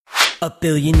A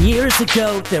billion years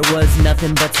ago, there was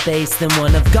nothing but space. Then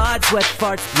one of God's wet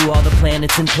farts blew all the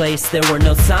planets in place. There were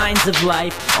no signs of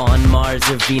life on Mars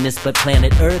or Venus, but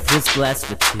planet Earth was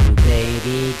blessed with two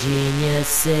baby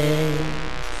geniuses.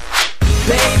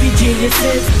 Baby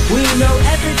geniuses, we know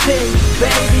everything.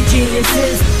 Baby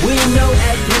geniuses, we know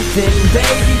everything.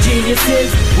 Baby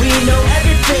geniuses, we know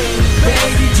everything.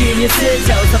 Baby geniuses,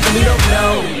 tell us something we don't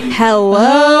know.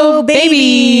 Hello,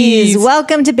 babies!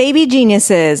 Welcome to Baby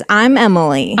Geniuses. I'm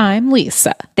Emily. I'm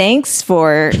Lisa. Thanks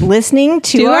for listening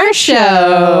to our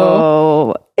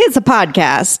show. It's a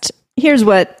podcast. Here's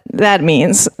what that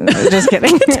means. Just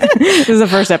kidding. This is the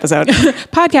first episode.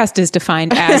 Podcast is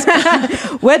defined as...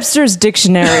 Webster's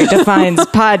Dictionary defines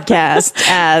podcast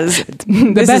as...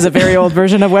 This is a very old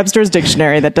version of Webster's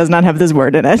Dictionary that does not have this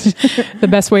word in it. The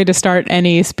best way to start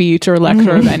any speech or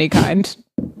lecture of any kind.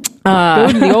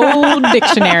 Go to the old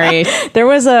dictionary. There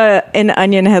was an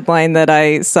Onion headline that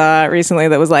I saw recently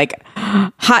that was like,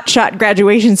 hotshot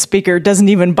graduation speaker doesn't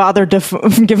even bother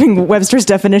giving Webster's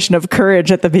definition of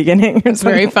courage at the beginning. It's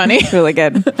very funny. Really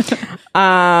good.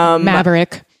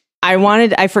 Maverick.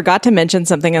 I forgot to mention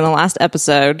something in the last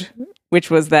episode,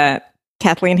 which was that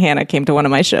Kathleen Hanna came to one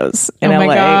of my shows in LA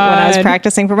when I was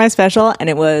practicing for my special, and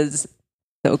it was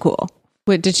so cool.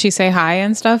 What, did she say hi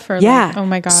and stuff? Or yeah. Like, oh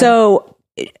my God. So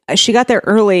she got there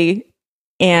early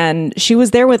and she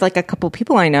was there with like a couple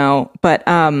people I know, but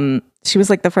she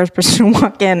was like the first person to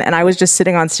walk in, and I was just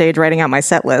sitting on stage writing out my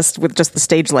set list with just the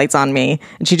stage lights on me,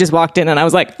 and she just walked in and I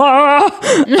was like,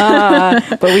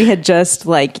 but we had just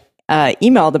like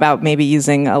emailed about maybe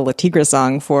using a La Tigra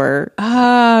song for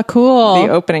cool. the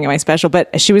opening of my special,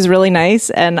 but she was really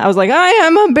nice, and I was like, I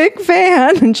am a big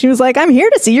fan, and she was like, I'm here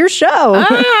to see your show.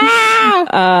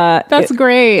 That's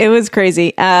great. It was crazy.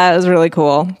 It was really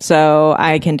cool. So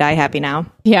I can die happy now.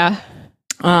 Yeah.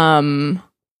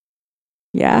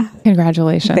 Yeah.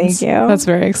 Congratulations. Thank you. That's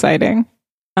very exciting.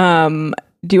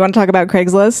 Do you want to talk about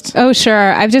Craigslist? Oh,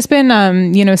 sure. I've just been,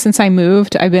 since I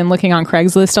moved, I've been looking on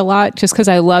Craigslist a lot just because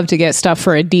I love to get stuff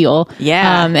for a deal.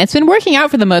 Yeah. It's been working out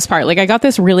for the most part. Like, I got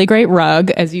this really great rug,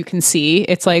 as you can see.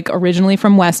 It's like originally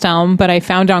from West Elm, but I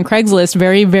found it on Craigslist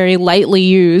very, very lightly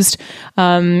used.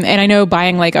 And I know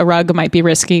buying like a rug might be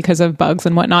risky because of bugs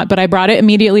and whatnot, but I brought it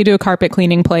immediately to a carpet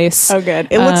cleaning place. Oh, good.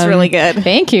 It looks really good.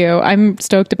 Thank you. I'm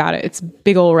stoked about it. It's a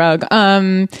big old rug.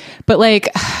 But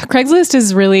like Craigslist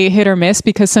is really hit or miss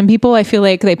because some people, I feel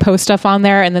like they post stuff on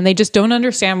there and then they just don't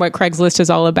understand what Craigslist is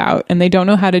all about and they don't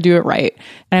know how to do it right.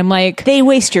 And I'm like, they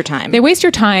waste your time. They waste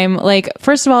your time. Like,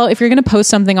 first of all, if you're going to post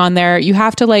something on there, you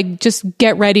have to like just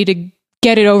get ready to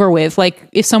get it over with. Like,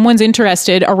 if someone's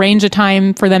interested, arrange a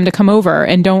time for them to come over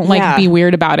and don't like be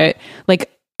weird about it.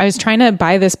 Like, I was trying to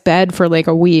buy this bed for like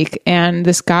a week and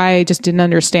this guy just didn't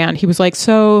understand. He was like,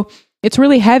 so it's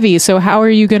really heavy. So how are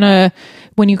you going to,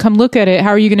 when you come look at it, how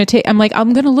are you going to take? I'm like,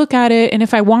 I'm going to look at it. And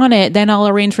if I want it, then I'll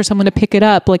arrange for someone to pick it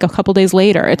up like a couple days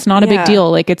later. It's not a big deal.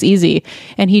 Like, it's easy.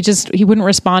 And he wouldn't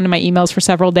respond to my emails for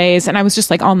several days. And I was just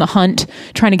like on the hunt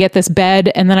trying to get this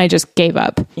bed. And then I just gave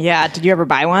up. Yeah. Did you ever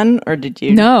buy one or did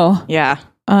you? No. Yeah.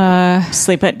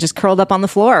 Sleep it just curled up on the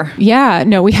floor. Yeah,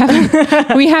 no, we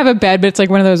haven't. We have a bed, but it's like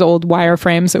one of those old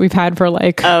wireframes that we've had for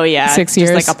like 6 years.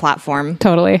 Just like a platform.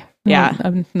 Totally. Yeah.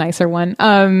 A nicer one.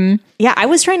 Yeah, I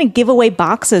was trying to give away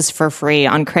boxes for free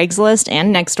on Craigslist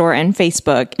and Nextdoor and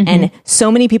Facebook. And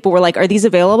so many people were like, are these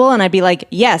available? And I'd be like,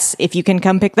 yes, if you can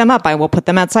come pick them up, I will put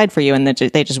them outside for you. And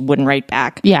they just wouldn't write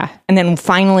back. Yeah. And then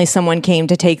finally someone came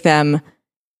to take them,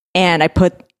 and I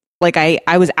put, like,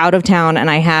 I was out of town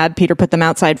and I had Peter put them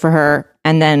outside for her.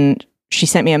 And then she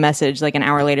sent me a message like an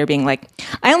hour later being like,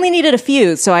 I only needed a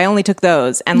few, so I only took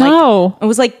those. And like, I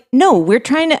was like, no, we're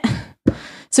trying to...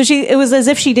 So it was as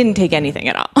if she didn't take anything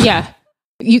at all. Yeah.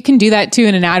 You can do that too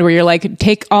in an ad where you're like,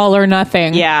 take all or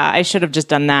nothing. Yeah, I should have just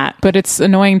done that. But it's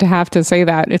annoying to have to say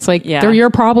that. It's like, they're your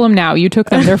problem now. You took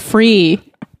them. They're free.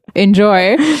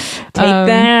 Enjoy. Take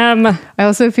them. I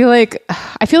also feel like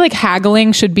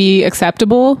haggling should be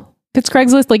acceptable. If it's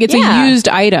Craigslist, like, it's a used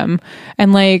item.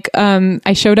 And like,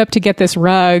 I showed up to get this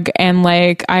rug and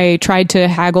like, I tried to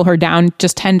haggle her down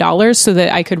just $10 so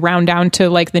that I could round down to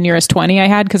like the nearest 20 I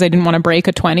had, because I didn't want to break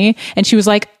a 20. And she was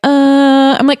like,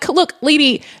 I'm like, look,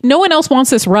 lady, no one else wants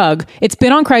this rug. It's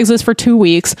been on Craigslist for 2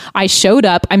 weeks. I showed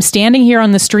up. I'm standing here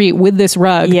on the street with this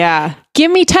rug. Yeah. Give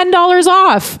me $10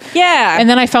 off. Yeah. And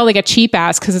then I felt like a cheap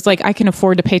ass because it's like, I can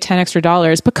afford to pay $10 extra.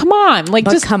 But come on, like,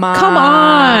 come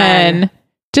on.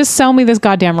 Just sell me this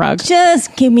goddamn rug.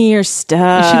 Just give me your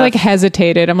stuff. She like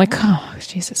hesitated. I'm like, oh,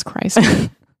 Jesus Christ.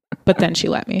 But then she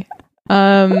let me.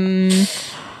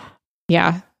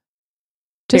 Yeah.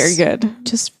 Very good.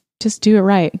 Just Just do it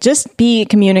right. Just be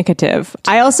communicative.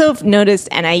 I also noticed,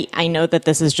 and I know that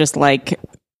this is just like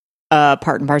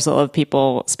part and parcel of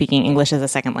people speaking English as a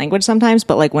second language sometimes,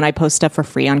 but like when I post stuff for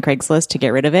free on Craigslist to get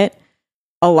rid of it,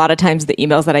 a lot of times the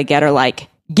emails that I get are like,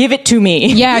 give it to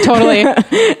me. Yeah, totally.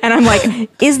 And I'm like,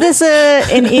 is this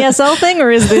an ESL thing or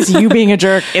is this you being a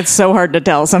jerk? It's so hard to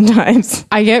tell sometimes.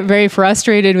 I get very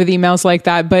frustrated with emails like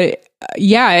that, but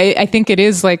yeah, I think it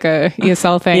is like a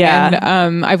ESL thing. Yeah.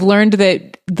 And I've learned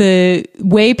that the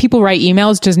way people write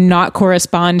emails does not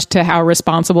correspond to how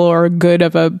responsible or good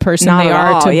of a person Not they at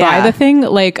are all, to yeah. buy the thing.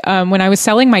 Like when I was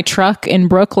selling my truck in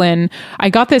Brooklyn,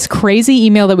 I got this crazy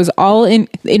email that was all in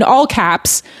all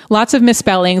caps, lots of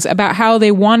misspellings about how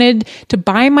they wanted to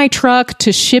buy my truck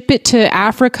to ship it to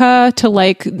Africa to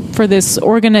like for this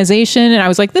organization. And I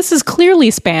was like, this is clearly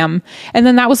spam. And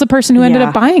then that was the person who ended Yeah.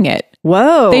 up buying it.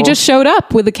 Whoa. They just showed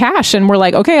up with the cash and were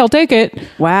like, okay, I'll take it. I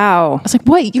Wow. was like,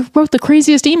 what? You wrote the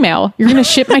craziest email. You're going to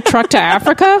ship my truck to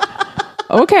Africa?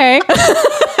 Okay.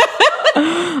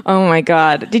 Oh my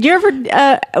God. Did you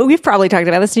ever, we've probably talked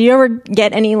about this. Did you ever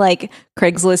get any like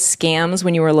Craigslist scams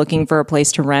when you were looking for a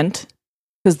place to rent?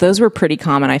 Because those were pretty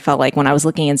common, I felt like, when I was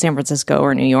looking in San Francisco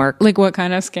or New York. Like what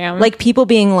kind of scam? Like people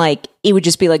being like, it would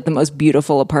just be like the most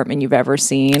beautiful apartment you've ever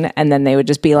seen. And then they would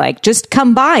just be like, just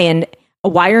come by and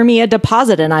wire me a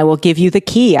deposit and I will give you the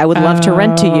key. I would love to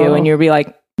rent to you. And you'd be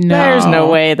like, there's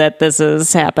no way that this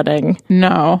is happening.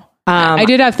 No. I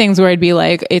did have things where I'd be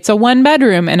like, it's a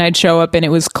 1-bedroom, and I'd show up and it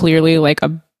was clearly like a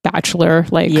bachelor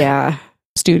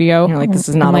studio. You're like, this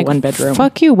is not I'm a 1-bedroom.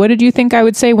 Fuck you. What did you think I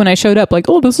would say when I showed up? Like,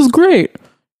 oh, this is great.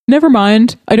 Never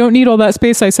mind. I don't need all that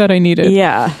space I said I needed.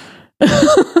 Yeah.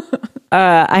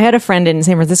 I had a friend in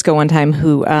San Francisco one time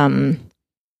who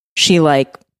she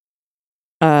like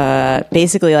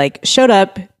basically like showed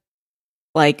up,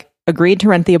 like agreed to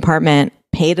rent the apartment,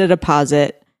 paid a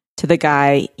deposit to the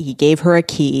guy. He gave her a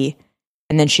key,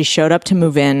 and then she showed up to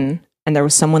move in, and there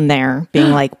was someone there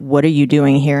being like, what are you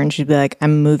doing here? And she'd be like,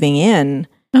 I'm moving in.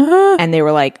 And they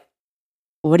were like,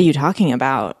 what are you talking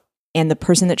about? And the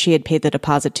person that she had paid the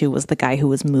deposit to was the guy who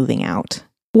was moving out.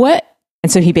 What?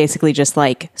 And so he basically just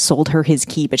like sold her his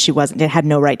key, but she had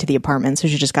no right to the apartment. So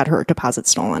she just got her deposit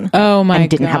stolen. Oh my God. And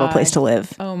didn't have a place to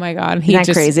live. Oh my God. Isn't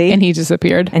that crazy? And he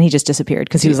disappeared. And he just disappeared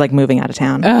because he was like moving out of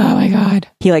town. Oh my God.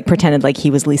 He like pretended like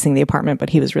he was leasing the apartment, but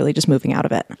he was really just moving out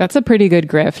of it. That's a pretty good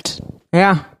grift.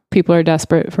 Yeah. People are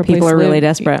desperate for People places are to really live.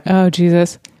 desperate. Oh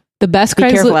Jesus. The best Be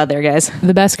careful out there, guys.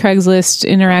 The best Craigslist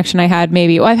interaction I had,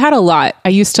 maybe. Well, I've had a lot. I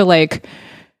used to like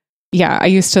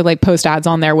post ads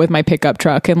on there with my pickup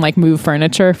truck and like move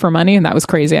furniture for money. And that was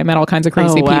crazy. I met all kinds of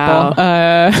crazy people.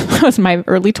 That was my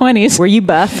early 20s. Were you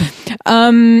buff?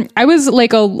 I was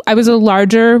a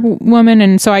larger woman.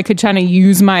 And so I could kind of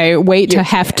use my weight to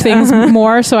heft things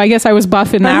more. So I guess I was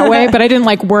buff in that way, but I didn't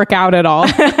like work out at all.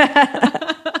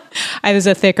 I was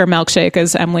a thicker milkshake,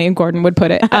 as Emily Gordon would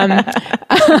put it.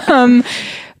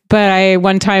 But I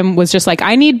one time was just like,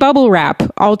 I need bubble wrap.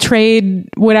 I'll trade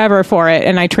whatever for it.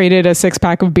 And I traded a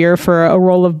 6-pack of beer for a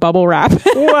roll of bubble wrap.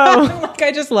 Whoa. Like,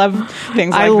 I just love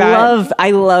things like that.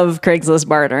 I love Craigslist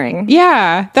bartering.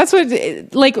 Yeah. That's what,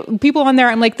 like, people on there,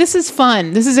 I'm like, this is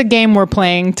fun. This is a game we're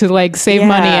playing to like save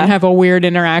money and have a weird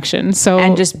interaction. So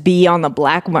and just be on the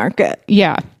black market.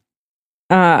 Yeah.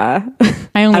 I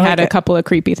only had a couple of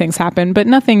creepy things happen, but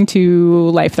nothing too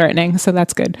life-threatening, so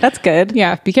that's good. That's good.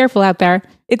 Yeah, be careful out there.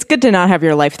 It's good to not have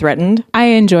your life threatened. I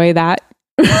enjoy that.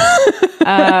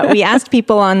 We asked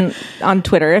people on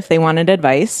Twitter if they wanted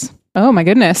advice. Oh my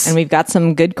goodness. And we've got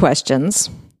some good questions.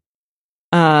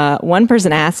 One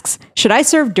person asks, should I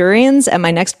serve durians at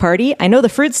my next party? I know the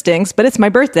fruit stinks, but it's my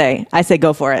birthday. I say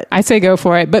go for it.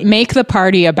 But make the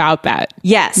party about that.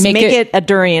 Yes, make it a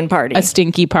durian party. A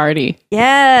stinky party.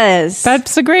 Yes.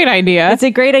 That's a great idea. That's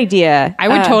a great idea. I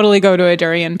would totally go to a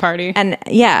durian party. And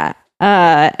yeah.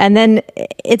 And then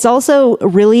it's also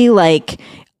really like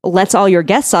lets all your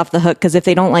guests off the hook, because if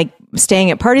they don't like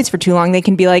staying at parties for too long, they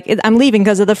can be like, I'm leaving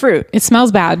because of the fruit. It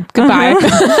smells bad. Goodbye.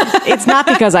 It's not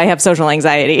because I have social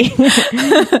anxiety.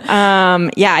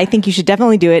 Yeah, I think you should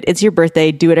definitely do it. It's your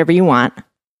birthday. Do whatever you want.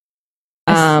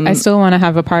 I still want to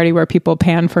have a party where people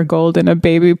pan for gold in a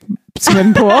baby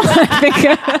swim pool.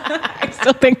 I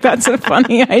still think that's a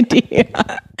funny idea.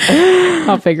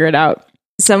 I'll figure it out.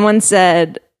 Someone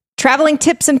said, traveling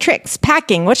tips and tricks,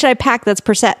 packing. What should I pack that's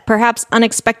perhaps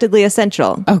unexpectedly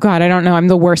essential? Oh God, I don't know. I'm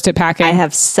the worst at packing. I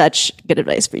have such good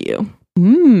advice for you.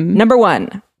 Number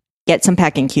 1, get some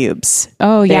packing cubes.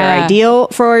 Oh yeah. They're ideal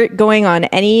for going on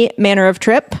any manner of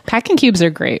trip. Packing cubes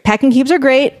are great. Packing cubes are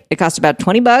great. It costs about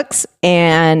 $20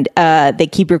 and they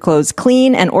keep your clothes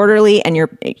clean and orderly and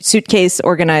your suitcase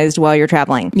organized while you're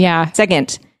traveling. Yeah.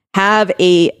 Second, have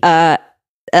a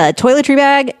toiletry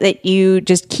bag that you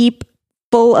just keep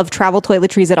full of travel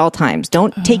toiletries at all times.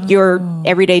 Don't take your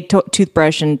everyday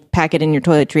toothbrush and pack it in your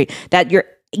toiletry. That you're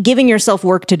giving yourself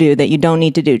work to do that you don't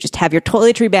need to do. Just have your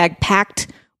toiletry bag packed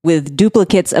with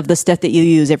duplicates of the stuff that you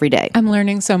use every day. I'm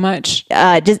learning so much.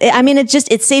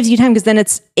 It saves you time because then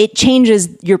it changes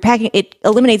your packing. It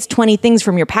eliminates 20 things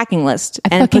from your packing list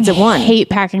and puts it one. I hate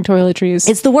packing toiletries.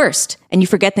 It's the worst. And you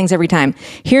forget things every time.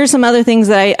 Here's some other things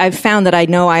that I've found that I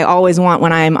know I always want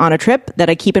when I'm on a trip that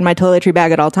I keep in my toiletry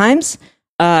bag at all times.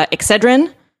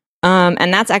 Excedrin.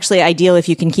 And that's actually ideal if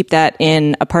you can keep that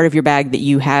in a part of your bag that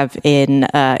you have in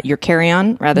your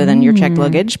carry-on rather than your checked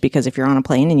luggage, because if you're on a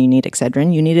plane and you need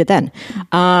Excedrin, you need it then.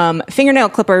 Fingernail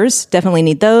clippers, definitely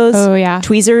need those. Oh, yeah.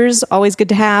 Tweezers, always good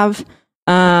to have.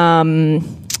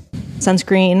 Sunscreen.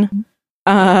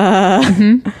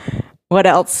 What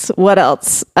else?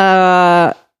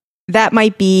 That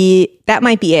might be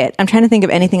it. I'm trying to think of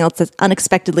anything else that's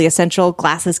unexpectedly essential.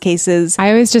 Glasses cases.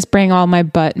 I always just bring all my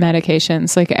butt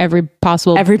medications, like every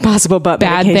possible butt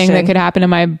bad medication. thing that could happen to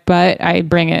my butt. I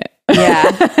bring it.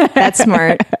 Yeah, that's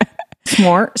smart.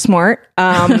 Smart.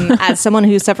 As someone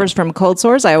who suffers from cold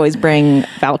sores, I always bring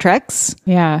Valtrex.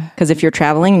 Yeah, because if you're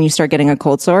traveling and you start getting a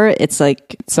cold sore, it's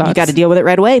like you got to deal with it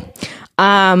right away.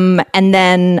 And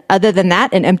then, other than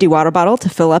that, an empty water bottle to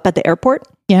fill up at the airport.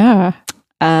 Yeah.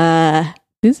 And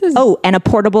a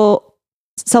portable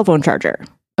cell phone charger.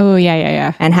 Oh,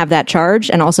 yeah. And have that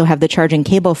charge and also have the charging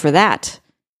cable for that.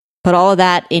 Put all of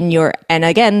that in your, and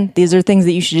again, these are things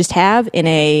that you should just have in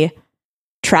a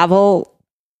travel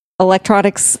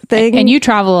electronics thing. And you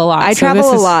travel a lot. I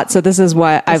travel a lot. So this is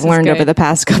what I've learned over the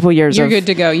past couple years. You're good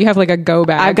to go. You have like a go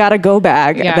bag. I've got a go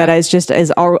bag that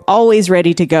is always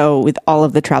ready to go with all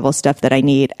of the travel stuff that I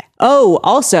need. Oh,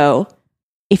 also,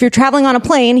 if you're traveling on a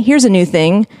plane, here's a new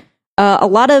thing. A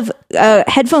lot of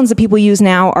headphones that people use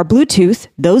now are Bluetooth.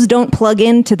 Those don't plug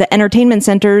into the entertainment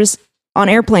centers on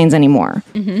airplanes anymore.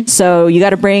 Mm-hmm. So you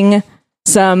got to bring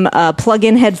some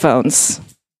plug-in headphones.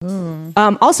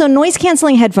 Also,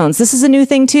 noise-canceling headphones. This is a new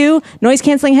thing, too.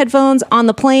 Noise-canceling headphones on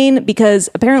the plane, because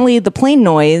apparently the plane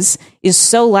noise is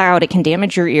so loud it can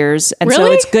damage your ears. And so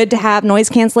it's good to have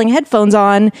noise-canceling headphones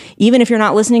on, even if you're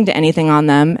not listening to anything on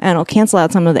them, and it'll cancel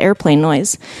out some of the airplane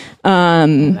noise.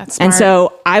 That's smart. And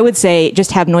so I would say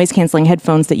just have noise-canceling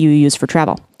headphones that you use for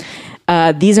travel.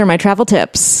 These are my travel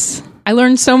tips. I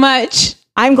learned so much.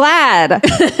 I'm glad.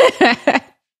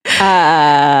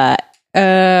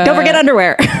 Don't forget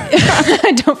underwear.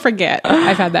 Don't forget.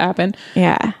 I've had that happen.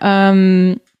 Yeah.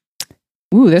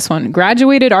 This one.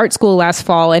 Graduated art school last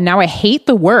fall, and now I hate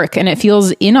the work, and it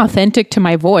feels inauthentic to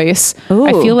my voice. Ooh.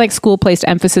 I feel like school placed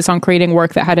emphasis on creating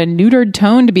work that had a neutered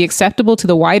tone to be acceptable to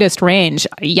the widest range.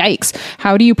 Yikes.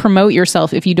 How do you promote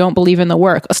yourself if you don't believe in the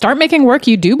work? Start making work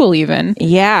you do believe in.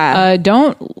 Yeah.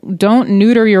 Don't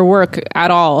neuter your work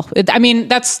at all.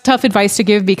 That's tough advice to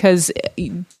give, because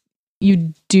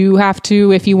you do have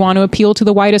to, if you want to appeal to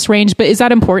the widest range. But is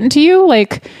that important to you?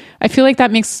 Like, I feel like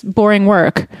that makes boring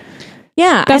work.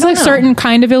 Yeah. That's like certain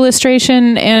kind of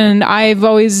illustration. And I've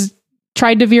always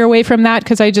tried to veer away from that,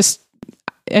 because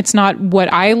it's not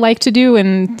what I like to do,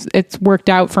 and it's worked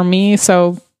out for me.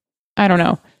 So I don't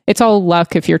know. It's all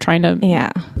luck if you're trying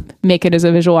to make it as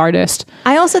a visual artist.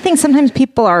 I also think sometimes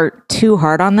people are too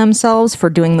hard on themselves for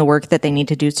doing the work that they need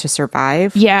to do to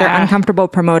survive. Yeah. They're uncomfortable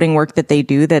promoting work that they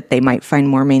do that they might find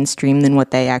more mainstream than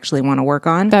what they actually want to work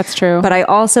on. That's true. But I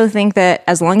also think that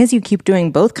as long as you keep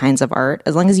doing both kinds of art,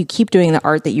 as long as you keep doing the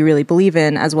art that you really believe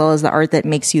in, as well as the art that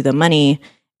makes you the money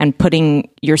and putting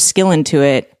your skill into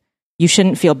it, you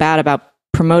shouldn't feel bad about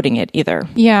promoting it either.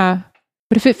 Yeah.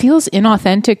 But if it feels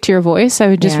inauthentic to your voice, I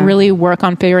would just really work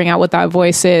on figuring out what that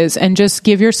voice is, and just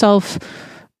give yourself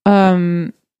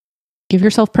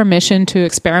permission to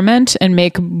experiment and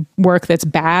make work that's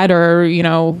bad, or,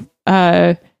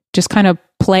 just kind of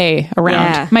play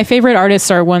around. Yeah. My favorite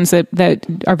artists are ones that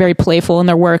are very playful in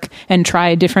their work and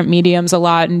try different mediums a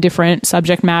lot and different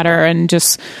subject matter, and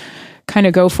just kind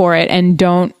of go for it and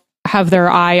don't have their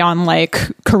eye on like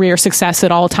career success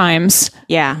at all times.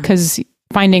 Yeah. Because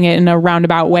finding it in a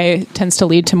roundabout way tends to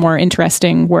lead to more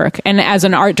interesting work. And as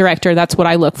an art director, that's what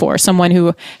I look for. Someone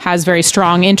who has very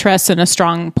strong interests and a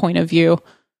strong point of view.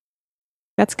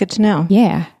 That's good to know.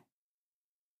 Yeah.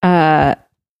 The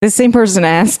same person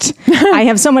asked, I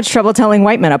have so much trouble telling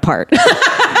white men apart.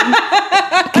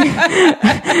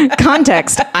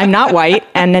 Context, I'm not white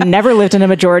and never lived in a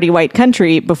majority white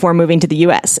country before moving to the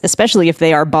US, especially if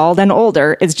they are bald and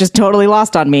older. It's just totally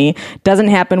lost on me. Doesn't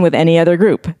happen with any other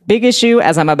group. Big issue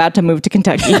as I'm about to move to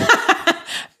Kentucky.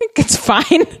 I think it's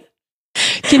fine.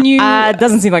 Can you... It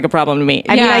doesn't seem like a problem to me.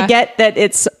 I mean, I get that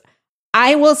it's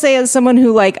I will say, as someone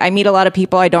who like I meet a lot of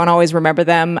people, I don't always remember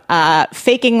them.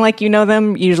 Faking like you know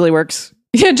them usually works.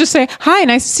 Yeah, just say hi,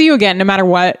 nice to see you again, no matter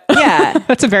what. Yeah,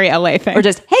 that's a very LA thing. Or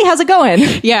just hey, how's it going?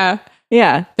 Yeah,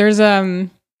 yeah. There's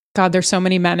God, there's so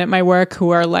many men at my work who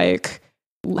are like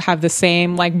have the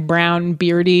same like brown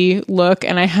beardy look,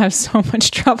 and I have so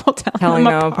much trouble telling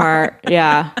them apart.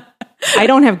 Yeah, I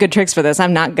don't have good tricks for this.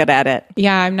 I'm not good at it.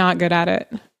 Yeah, I'm not good at it.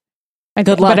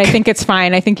 Good luck. But I think it's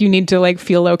fine. I think you need to like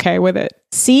feel okay with it.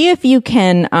 See if you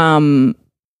can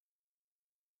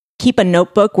keep a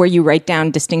notebook where you write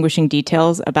down distinguishing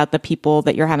details about the people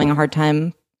that you're having a hard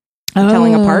time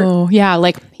telling apart. Yeah,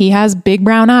 like he has big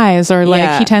brown eyes, or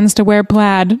like he tends to wear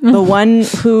plaid. The one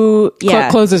who,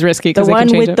 clothes is risky. The one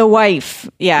with the wife.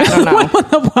 Yeah, I don't know.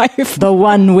 The one with the wife. The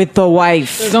one with the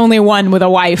wife. There's only one with a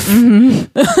wife.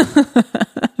 Mm-hmm.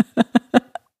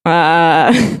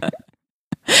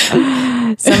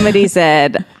 Somebody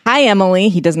said, hi, Emily.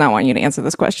 He does not want you to answer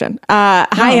this question.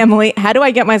 Hi, Emily. How do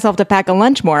I get myself to pack a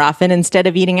lunch more often instead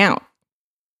of eating out?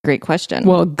 Great question.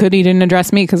 Well, good he didn't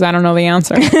address me because I don't know the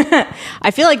answer.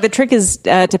 I feel like the trick is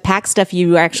to pack stuff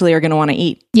you actually are going to want to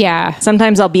eat. Yeah.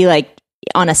 Sometimes I'll be like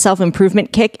on a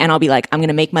self-improvement kick and I'll be like, I'm going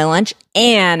to make my lunch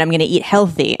and I'm going to eat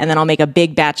healthy. And then I'll make a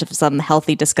big batch of some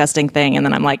healthy, disgusting thing. And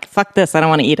then I'm like, fuck this. I don't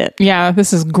want to eat it. Yeah,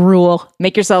 this is gruel.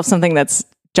 Make yourself something that's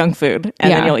junk food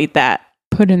and then you'll eat that.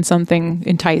 Put in something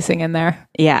enticing in there.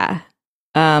 Yeah.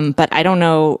 But I don't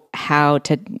know how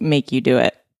to make you do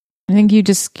it. I think you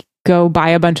just go buy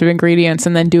a bunch of ingredients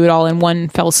and then do it all in one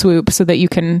fell swoop so that you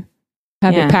can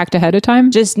have it packed ahead of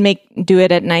time. Just do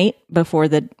it at night before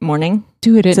the morning.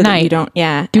 Do it at so night. That you don't,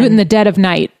 do it in the dead of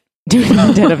night. Do it in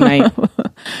the dead of night.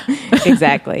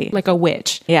 Exactly. Like a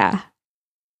witch. Yeah.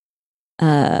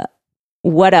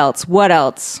 What else?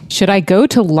 Should I go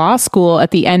to law school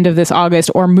at the end of this August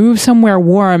or move somewhere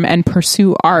warm and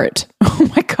pursue art? Oh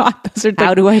my God. Those are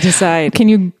how do I decide? Can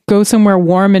you go somewhere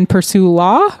warm and pursue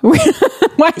law? Why?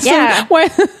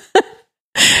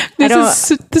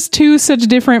 This is two such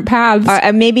different paths.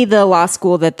 Maybe the law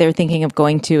school that they're thinking of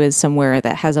going to is somewhere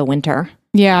that has a winter.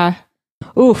 Yeah.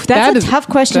 Oof, that's a tough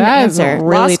question to answer. Really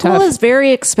law school is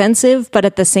very expensive, but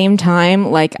at the same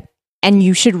time, like, and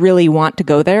you should really want to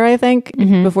go there, I think,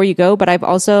 before you go. But I've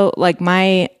also, like,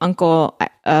 my uncle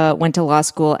went to law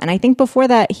school, and I think before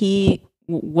that he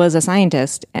was a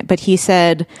scientist, but he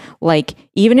said, like,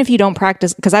 even if you don't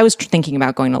practice, because I was thinking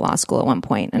about going to law school at one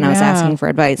point, and I was asking for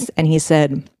advice, and he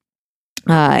said,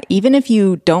 even if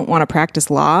you don't want to practice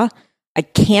law, I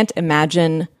can't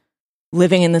imagine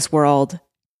living in this world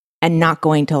and not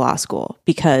going to law school,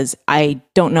 because I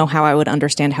don't know how I would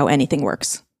understand how anything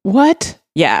works. What?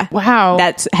 Yeah. Wow.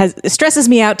 That stresses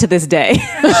me out to this day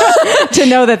to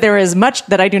know that there is much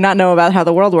that I do not know about how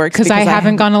the world works. Because I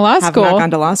haven't gone to law school. Have not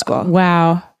gone to law school.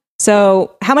 Wow.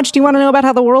 So how much do you want to know about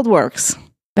how the world works?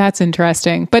 That's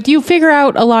interesting. But you figure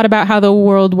out a lot about how the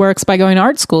world works by going to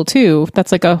art school too.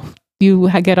 That's like you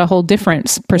get a whole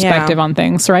different perspective on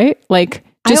things, right? Like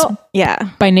just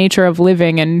by nature of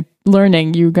living and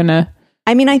learning, you're going to...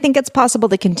 I mean, I think it's possible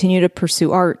to continue to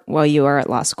pursue art while you are at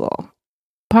law school.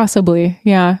 Possibly,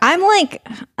 yeah. I'm like,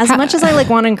 as much as I like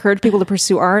want to encourage people to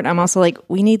pursue art, I'm also like,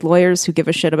 we need lawyers who give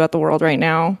a shit about the world right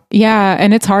now. Yeah,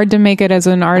 and it's hard to make it as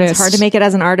an artist. It's hard to make it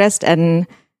as an artist, and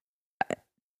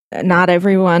not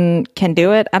everyone can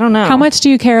do it. I don't know. How much do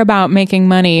you care about making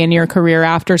money in your career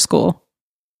after school?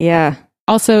 Yeah.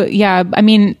 Also, yeah, I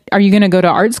mean, are you going to go to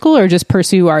art school or just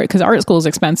pursue art? Because art school is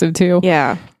expensive too.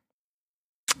 Yeah.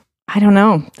 I don't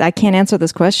know. I can't answer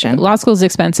this question. Law school is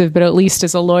expensive, but at least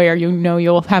as a lawyer, you know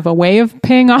you'll have a way of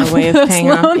paying off.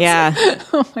 Yeah.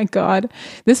 Oh my God,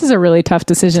 this is a really tough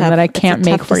decision that I can't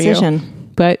make for you.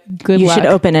 But good luck. You should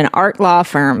open an art law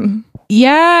firm.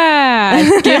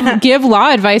 Yeah, give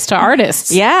law advice to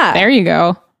artists. Yeah, there you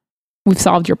go. We've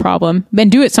solved your problem. Then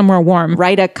do it somewhere warm.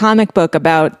 Write a comic book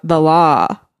about the law.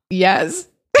 Yes.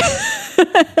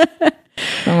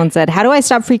 Someone said, how do I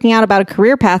stop freaking out about a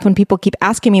career path when people keep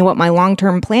asking me what my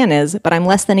long-term plan is, but I'm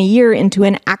less than a year into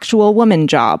an actual woman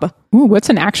job? Ooh, what's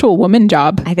an actual woman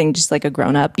job? I think just like a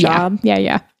grown-up job.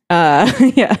 Yeah. I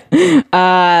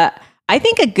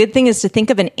think a good thing is to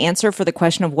think of an answer for the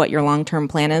question of what your long-term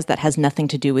plan is that has nothing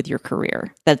to do with your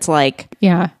career. That's like,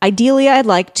 ideally, I'd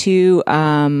like to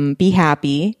be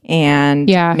happy and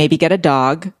maybe get a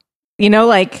dog. You know,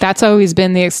 like... That's always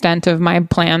been the extent of my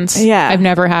plans. Yeah. I've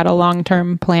never had a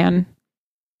long-term plan.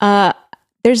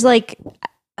 There's like...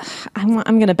 I'm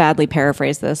going to badly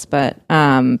paraphrase this, but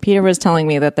Peter was telling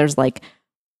me that there's like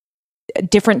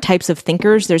different types of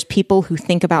thinkers. There's people who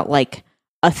think about like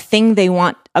a thing they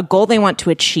want, a goal they want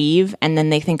to achieve, and then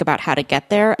they think about how to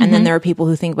get there. And then there are people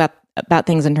who think about about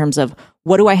things in terms of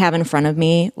what do I have in front of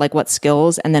me, like what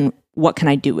skills, and then what can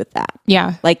I do with that?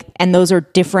 Yeah. Like, and those are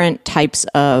different types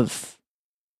of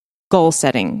goal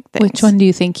setting things. Which one do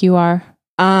you think you are?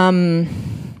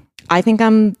 I think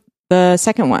I'm the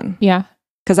second one. Yeah.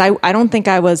 Because I don't think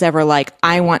I was ever like,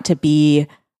 I want to be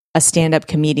a stand-up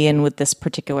comedian with this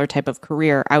particular type of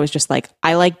career. I was just like,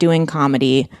 I like doing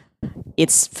comedy.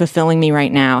 It's fulfilling me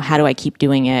right now. How do I keep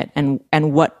doing it? And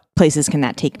what places can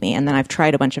that take me? And then I've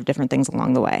tried a bunch of different things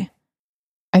along the way.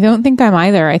 I don't think I'm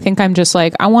either. I think I'm just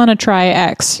like, I want to try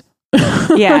X.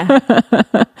 Yeah.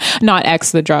 Not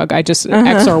X the drug. I just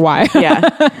X or Y.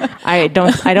 Yeah. I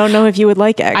don't know if you would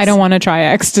like X. I don't want to try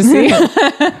ecstasy.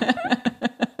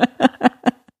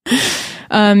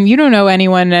 You don't know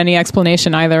anyone any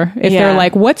explanation either. If they're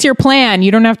like, what's your plan?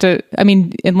 You don't have to, I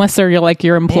mean, unless they're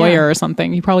your employer or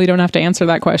something, you probably don't have to answer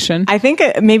that question. I think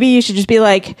maybe you should just be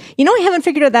like, I haven't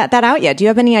figured that out yet. Do you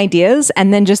have any ideas?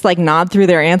 And then just like nod through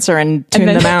their answer and tune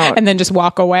them out. And then just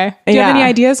walk away. Do you have any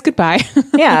ideas? Goodbye.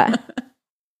 Yeah.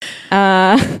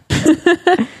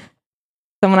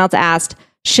 Someone else asked,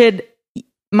 should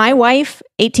my wife,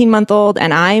 18-month-old,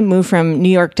 and I move from New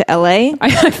York to LA?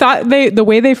 I thought the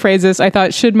way they phrase this, I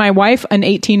thought, should my wife, an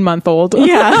 18-month-old?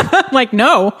 Yeah. Like,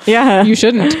 no. Yeah. You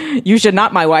shouldn't. You should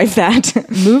not my wife that.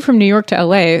 Move from New York to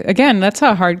LA. Again, that's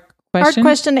a hard question. Hard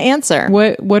question to answer.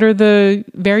 What are the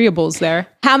variables there?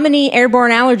 How many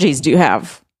airborne allergies do you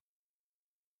have?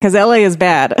 Because LA is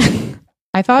bad.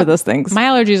 I thought for those things. My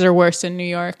allergies are worse in New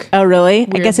York. Oh, really?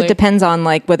 Weirdly. I guess it depends on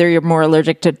like whether you're more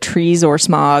allergic to trees or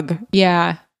smog.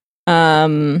 Yeah.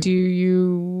 Do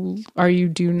you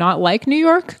not like New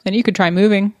York? Then you could try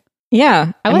moving.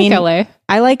 Yeah. I like LA.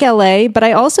 I like LA, but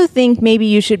I also think maybe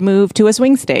you should move to a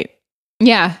swing state.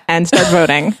 Yeah. And start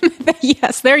voting.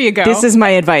 Yes, there you go. This is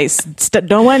my advice.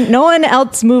 No one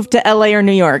else moved to LA or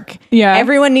New York. Yeah.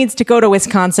 Everyone needs to go to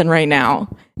Wisconsin right now.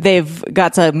 They've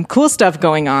got some cool stuff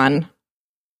going on.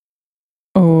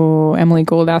 Oh, Emily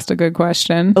Gould asked a good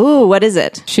question. Ooh, what is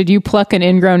it? Should you pluck an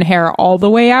ingrown hair all the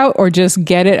way out or just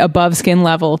get it above skin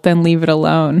level, then leave it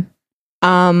alone?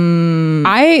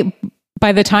 By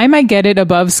the time I get it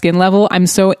above skin level, I'm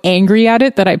so angry at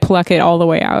it that I pluck it all the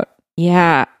way out.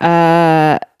 Yeah.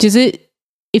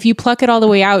 If you pluck it all the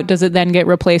way out, does it then get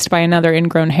replaced by another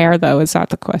ingrown hair though? Is that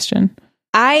the question?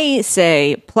 I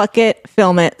say pluck it,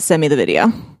 film it, send me the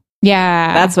video.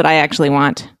 Yeah. That's what I actually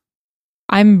want.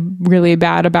 I'm really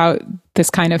bad about this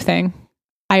kind of thing.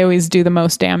 I always do the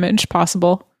most damage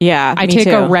possible. Yeah, I take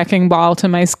a wrecking ball to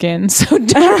my skin, so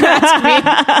don't ask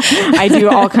me. I do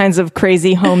all kinds of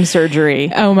crazy home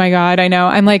surgery. Oh my God, I know.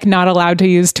 I'm like not allowed to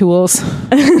use tools for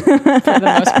the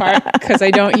most part because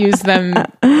I don't use them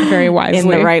very wisely. In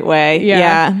the right way.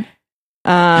 Yeah.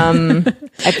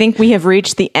 I think we have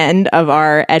reached the end of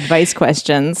our advice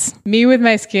questions. Me with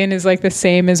my skin is like the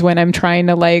same as when I'm trying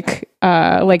to like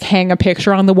hang a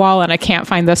picture on the wall and I can't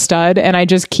find the stud and I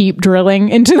just keep drilling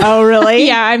into the Oh, really?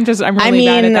 Yeah, I'm really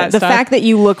bad at that the stuff. fact that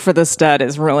you look for the stud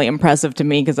is really impressive to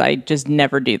me because I just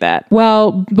never do that.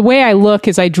 Well, the way I look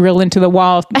is I drill into the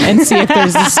wall and see if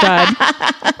there's a stud.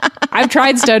 I've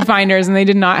tried stud finders and they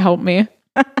did not help me.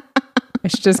 I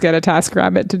should just get a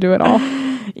TaskRabbit to do it all.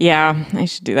 Yeah, I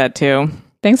should do that too.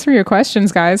 Thanks for your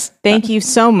questions, guys. Thank you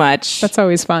so much. That's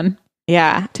always fun.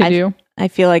 Yeah. To do. I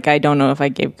feel like I don't know if I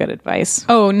gave good advice.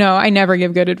 Oh, no, I never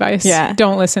give good advice. Yeah.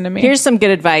 Don't listen to me. Here's some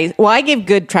good advice. Well, I gave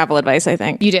good travel advice, I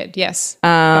think. You did, yes.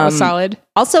 That was solid.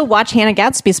 Also, watch Hannah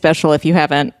Gadsby special if you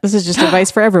haven't. This is just advice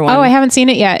for everyone. Oh, I haven't seen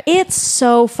it yet. It's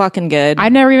so fucking good.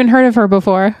 I've never even heard of her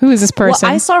before. Who is this person?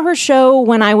 Well, I saw her show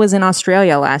when I was in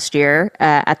Australia last year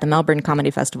at the Melbourne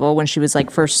Comedy Festival when she was like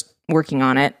first working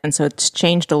on it. And so it's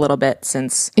changed a little bit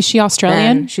since. Is she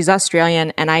Australian? Then. She's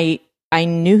Australian. And I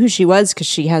knew who she was because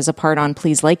she has a part on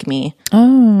Please Like Me.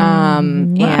 Oh,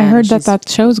 I heard that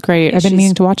show's great. I've been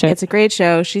meaning to watch it. It's a great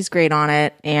show. She's great on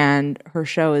it. And her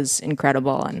show is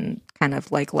incredible and kind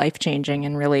of like life-changing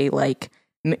and really like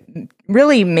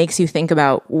really makes you think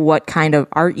about what kind of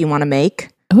art you want to make.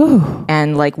 Ooh.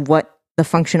 And like what the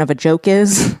function of a joke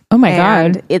is. Oh my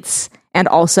God. And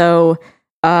also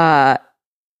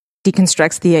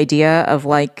deconstructs the idea of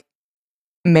like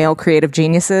male creative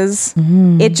geniuses.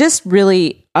 It just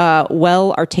really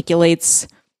well articulates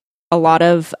a lot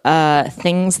of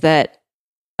things that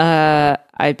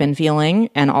I've been feeling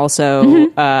and also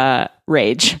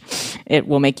rage. It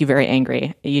will make you very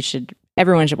angry.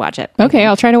 Everyone should watch it. Okay,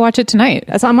 I'll try to watch it tonight.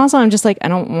 So I'm just like, I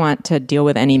don't want to deal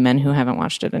with any men who haven't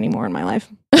watched it anymore in my life.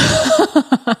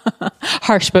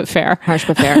 Harsh but fair. Harsh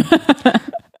but fair.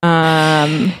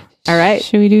 All right.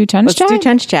 Should we do Chunch Chat? Let's do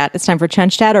Chunch Chat. It's time for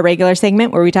Chunch Chat, a regular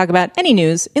segment where we talk about any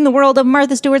news in the world of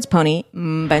Martha Stewart's pony,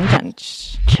 Ben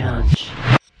Chunch. Chunch.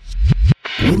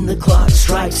 When the clock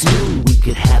strikes noon, we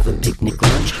could have a picnic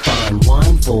lunch, fine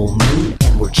wine, full moon,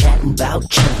 and we're chatting about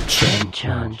Chunch and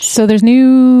Chunch. So there's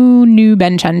new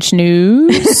Ben Chunch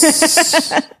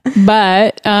news.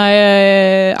 But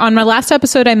on my last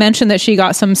episode, I mentioned that she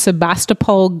got some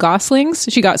Sebastopol goslings.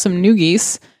 She got some new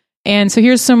geese. And so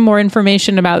here's some more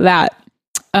information about that.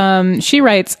 She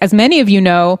writes, as many of you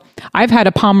know, I've had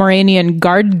a Pomeranian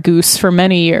guard goose for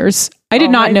many years. I did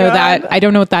not know that. I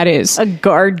don't know what that is. A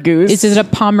guard goose. Is it a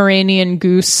Pomeranian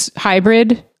goose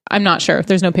hybrid? I'm not sure.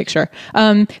 There's no picture.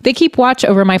 They keep watch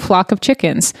over my flock of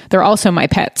chickens. They're also my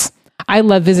pets. I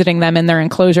love visiting them in their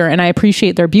enclosure, and I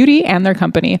appreciate their beauty and their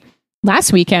company.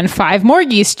 Last weekend, 5 more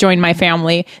geese joined my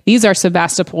family. These are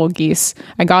Sebastopol geese.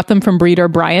 I got them from breeder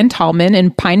Brian Tallman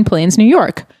in Pine Plains, New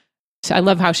York. So I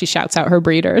love how she shouts out her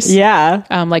breeders. Yeah.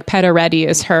 Like Petaretti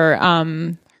is her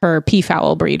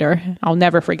peafowl breeder. I'll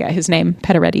never forget his name,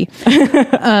 Petaretti.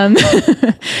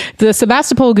 The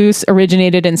Sebastopol goose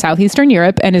originated in southeastern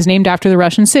Europe and is named after the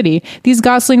Russian city. These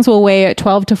goslings will weigh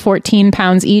 12 to 14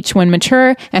 pounds each when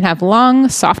mature and have long,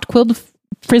 soft-quilled,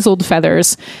 frizzled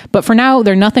feathers. But for now,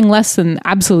 they're nothing less than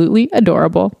absolutely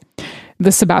adorable.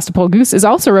 The Sebastopol goose is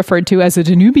also referred to as a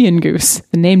Danubian goose.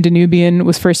 The name Danubian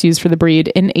was first used for the breed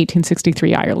in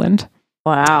 1863 Ireland.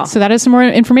 Wow. So that is some more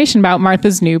information about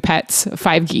Martha's new pets,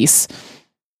 5 geese.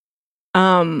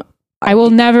 I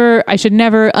should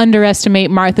never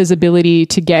underestimate Martha's ability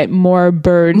to get more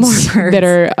birds that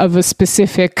are of a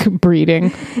specific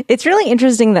breeding. It's really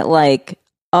interesting that, like,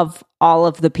 of all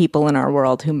of the people in our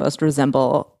world who most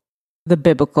resemble the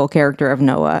biblical character of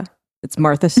Noah, it's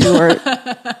Martha Stewart.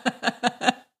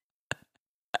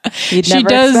 You'd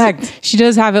never expect. She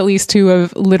does have at least 2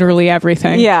 of literally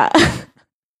everything. Yeah.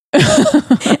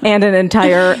 And an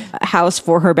entire house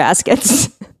for her baskets.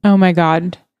 Oh my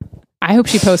God. I hope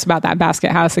she posts about that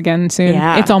basket house again soon.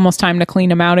 Yeah. It's almost time to clean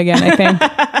them out again, I think.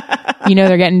 You know,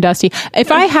 they're getting dusty.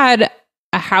 If I had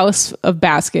a house of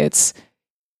baskets,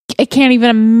 I can't even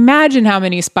imagine how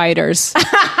many spiders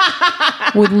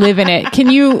would live in it. Can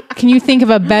you think of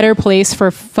a better place for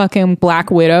fucking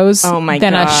black widows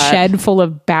than a shed full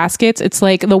of baskets? It's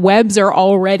like the webs are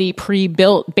already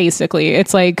pre-built, basically.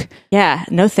 It's like... Yeah,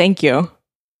 no thank you.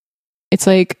 It's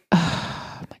like,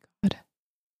 oh my God.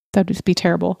 That'd just be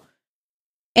terrible.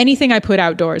 Anything I put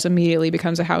outdoors immediately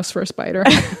becomes a house for a spider.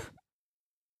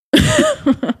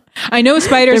 I know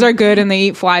spiders are good and they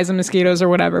eat flies and mosquitoes or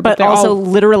whatever, but also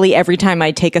literally every time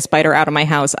I take a spider out of my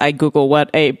house, I Google what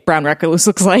a brown recluse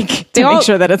looks like to make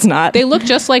sure that it's not. They look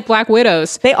just like black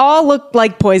widows. They all look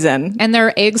like poison. And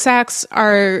their egg sacs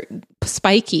are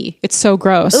spiky. It's so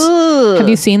gross. Ugh. Have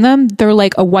you seen them? They're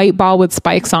like a white ball with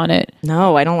spikes on it.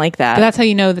 No, I don't like that. But that's how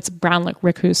you know that's brown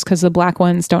recluse, because the black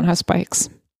ones don't have spikes.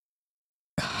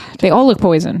 God. They all look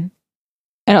poison.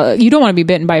 And you don't want to be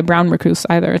bitten by a brown recluse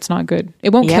either. It's not good. It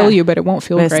won't kill you, but it won't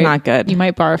feel great. It's not good. You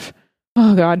might barf.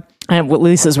 Oh God. I have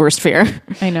Lisa's worst fear.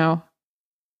 I know.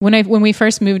 When we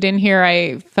first moved in here,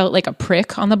 I felt like a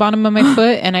prick on the bottom of my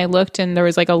foot, and I looked and there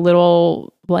was like a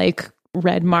little like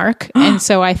red mark. And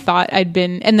so I thought I'd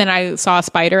been, and then I saw a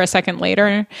spider a second later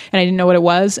and I didn't know what it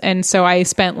was. And so I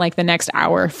spent like the next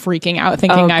hour freaking out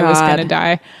thinking I was going to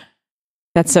die.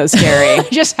 That's so scary. I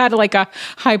just had like a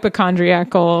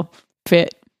hypochondriacal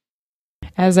fit,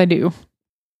 as I do.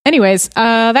 Anyways,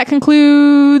 that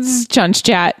concludes Chunch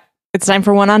Chat. It's time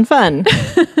for One on Fun.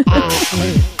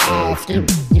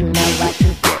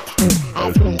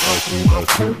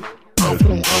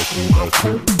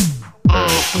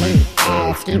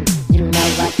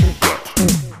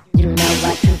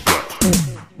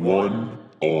 One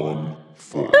on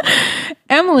Fun.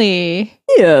 Emily.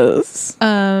 Yes.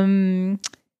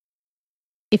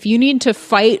 If you need to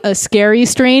fight a scary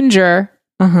stranger,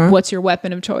 what's your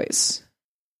weapon of choice?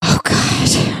 Oh God.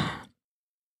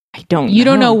 I don't know. You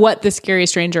don't know what the scary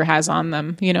stranger has on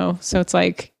them, you know? So it's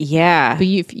like... Yeah.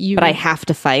 But I have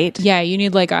to fight? Yeah, you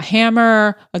need like a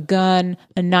hammer, a gun,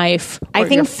 a knife, or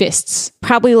your fists.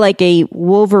 Probably like a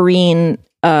Wolverine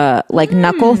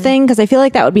knuckle thing, because I feel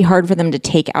like that would be hard for them to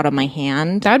take out of my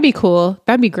hand. That'd be cool.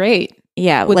 That'd be great.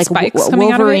 Yeah, with like spikes coming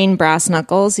Wolverine out of it? brass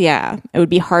knuckles. Yeah, it would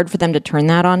be hard for them to turn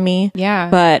that on me. Yeah.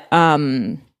 But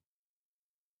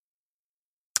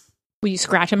will you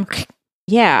scratch them?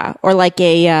 Yeah, or like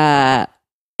a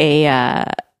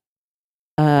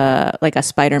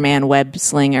Spider-Man web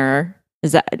slinger.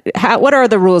 Is that what are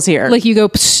the rules here? Like you go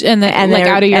psh, and like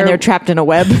out of your... and they're trapped in a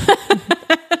web.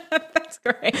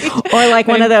 great. Or like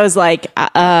one of those like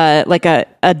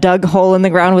a dug hole in the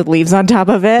ground with leaves on top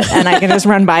of it, and I can just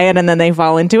run by it and then they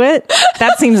fall into it.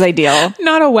 That seems ideal.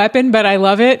 Not a weapon, but I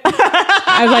love it.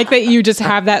 I like that you just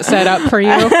have that set up for you.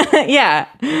 Yeah.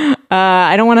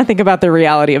 I don't want to think about the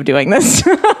reality of doing this.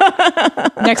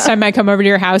 Next time I come over to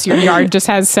your house, your yard just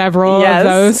has several of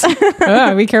those.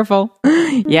 Oh, be careful.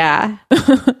 Yeah.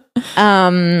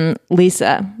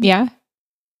 Lisa. Yeah.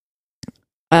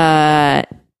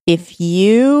 If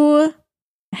you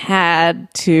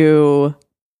had to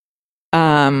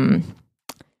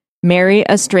marry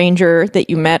a stranger that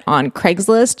you met on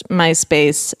Craigslist,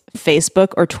 MySpace,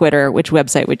 Facebook, or Twitter, which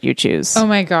website would you choose? Oh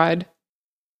my God.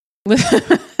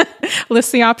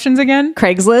 List the options again.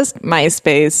 Craigslist,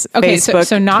 MySpace, Okay, Facebook,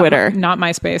 so not Twitter. not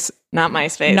MySpace, Not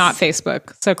MySpace. not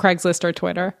Facebook. So Craigslist or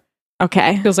Twitter.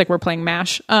 Okay. Feels like we're playing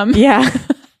MASH. Yeah.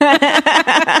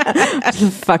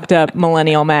 Fucked up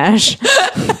millennial mash.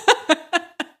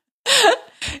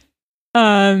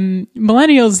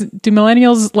 Millennials, do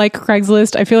millennials like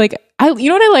Craigslist? I feel like you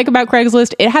know what I like about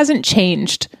Craigslist? It hasn't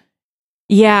changed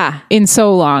Yeah. in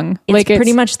so long. It's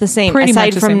pretty much the same, pretty aside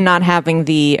much the from same. not having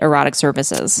the erotic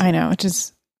services. I know, which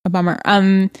is a bummer. I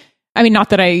mean, not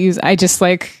that I just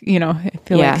like, I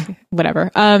feel like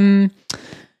whatever.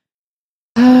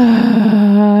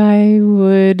 I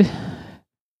would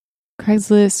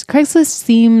Craigslist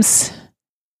seems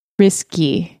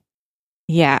risky.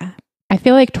 Yeah. I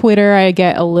feel like Twitter, I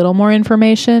get a little more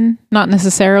information, not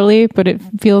necessarily, but it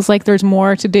feels like there's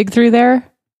more to dig through there,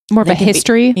 more of a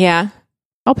history. Yeah.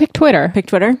 I'll pick Twitter. Pick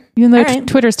Twitter. Even though All right.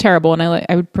 Twitter's terrible, and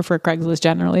I would prefer Craigslist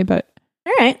generally, but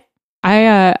All right.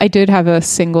 I did have a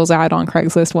singles ad on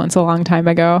Craigslist once a long time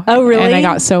ago. Oh, really? And I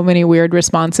got so many weird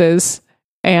responses.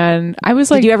 And I was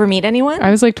like, did you ever meet anyone?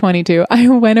 I was like 22. I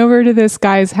went over to this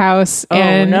guy's house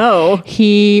and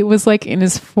he was like in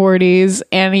his 40s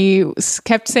and he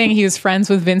kept saying he was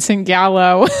friends with Vincent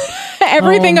Gallo.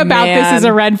 Everything about this is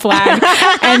a red flag.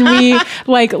 And we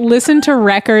like listened to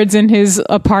records in his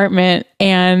apartment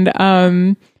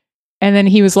and then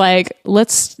he was like,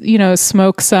 let's,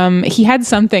 smoke some. He had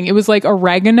something. It was like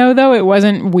oregano, though. It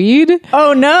wasn't weed.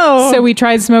 Oh, no. So we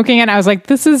tried smoking it. And I was like,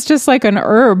 this is just like an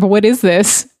herb. What is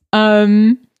this?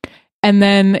 And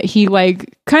then he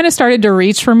like kind of started to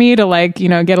reach for me to like,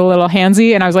 get a little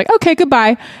handsy. And I was like, okay,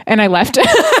 goodbye. And I left.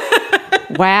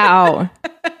 Wow.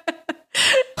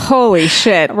 Holy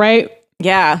shit. Right?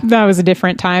 Yeah. That was a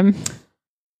different time.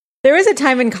 There was a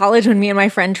time in college when me and my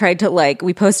friend tried to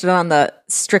we posted on the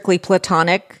strictly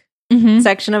platonic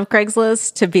section of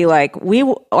Craigslist to be like, we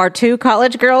are two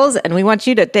college girls and we want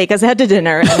you to take us out to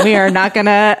dinner and we are not going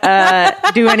to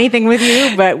do anything with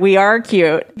you, but we are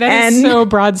cute. That is so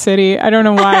Broad City. I don't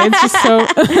know why. It's just so...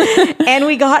 And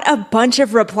we got a bunch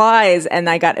of replies and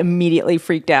I got immediately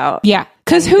freaked out. Yeah.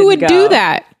 Because who would do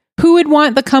that? Who would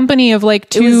want the company of like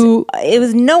two... It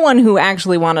was no one who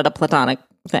actually wanted a platonic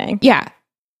thing. Yeah.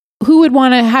 Who would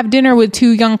want to have dinner with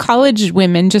two young college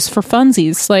women just for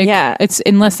funsies? Like, it's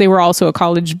unless they were also a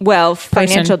college. Well,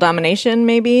 financial domination,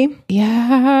 maybe.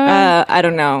 Yeah. I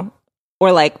don't know.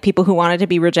 Or like people who wanted to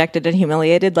be rejected and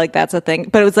humiliated. Like that's a thing.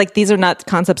 But it was like, these are not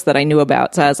concepts that I knew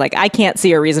about. So I was like, I can't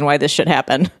see a reason why this should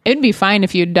happen. It'd be fine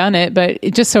if you'd done it, but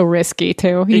it's just so risky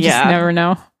too. You just never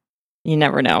know. You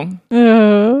never know.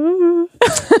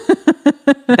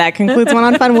 That concludes One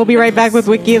on Fun. We'll be right back with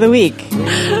Wiki of the Week.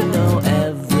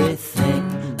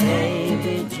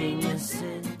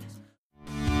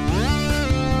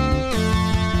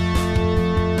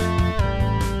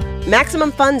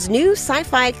 Maximum Fun's new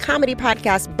sci-fi comedy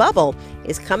podcast, Bubble,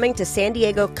 is coming to San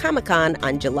Diego Comic-Con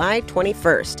on July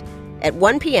 21st. At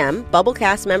 1 p.m., Bubble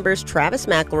cast members Travis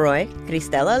McElroy,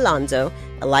 Cristela Alonso,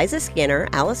 Eliza Skinner,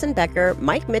 Allison Becker,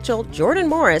 Mike Mitchell, Jordan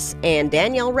Morris, and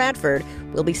Danielle Radford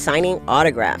will be signing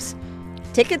autographs.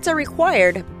 Tickets are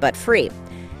required, but free.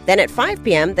 Then at 5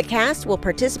 p.m., the cast will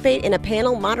participate in a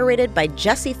panel moderated by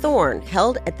Jesse Thorne,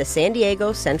 held at the San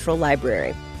Diego Central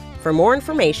Library. For more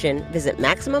information, visit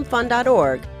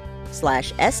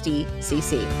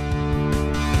MaximumFun.org/SDCC.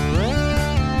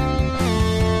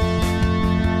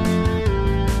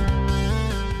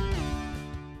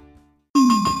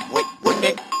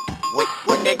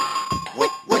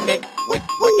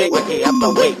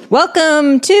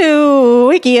 Welcome to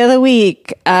Wiki of the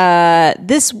Week.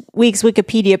 This week's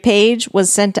Wikipedia page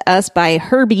was sent to us by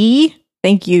Herbie.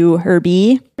 Thank you,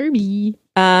 Herbie.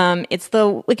 It's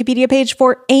the Wikipedia page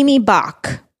for Amy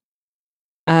Bach.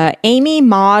 Amy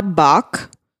Maud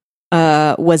Bach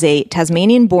was a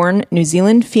Tasmanian-born New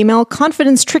Zealand female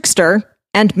confidence trickster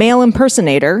and male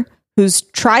impersonator whose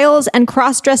trials and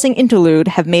cross-dressing interlude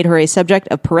have made her a subject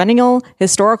of perennial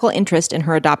historical interest in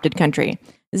her adopted country.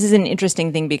 This is an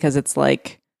interesting thing because it's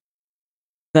like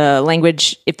the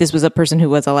language, if this was a person who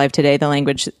was alive today, the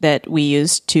language that we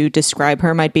use to describe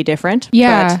her might be different.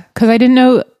 Yeah, because I didn't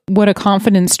know what a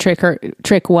confidence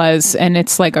trick was, and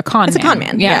it's like a con man. It's a con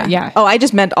man. Yeah. Oh, I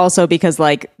just meant also because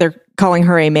like they're calling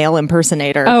her a male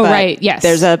impersonator. Oh, right. Yes.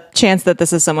 There's a chance that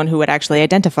this is someone who would actually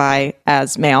identify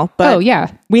as male. But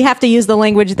we have to use the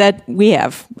language that we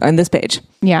have on this page.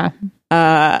 Yeah.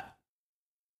 And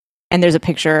there's a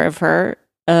picture of her.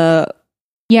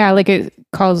 Like it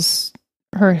calls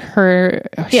her,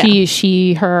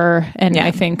 she, her, and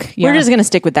I think we're just going to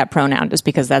stick with that pronoun just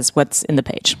because that's what's in the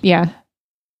page. Yeah.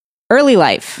 Early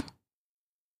life.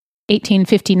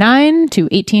 1859 to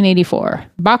 1884.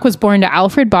 Bach was born to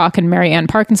Alfred Bach and Mary Ann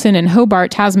Parkinson in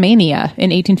Hobart, Tasmania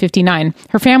in 1859.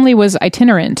 Her family was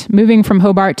itinerant, moving from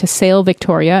Hobart to Sale,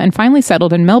 Victoria, and finally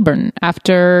settled in Melbourne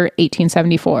after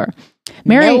 1874.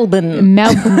 Melbourne.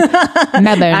 Melbourne.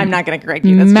 I'm not going to correct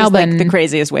you. That's Melbourne. Just like the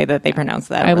craziest way that they pronounce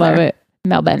that. I love it.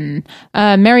 Melbourne.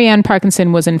 Mary Ann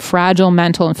Parkinson was in fragile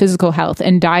mental and physical health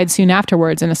and died soon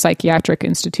afterwards in a psychiatric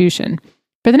institution.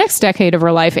 For the next decade of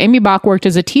her life, Amy Bach worked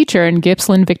as a teacher in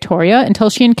Gippsland, Victoria,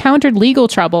 until she encountered legal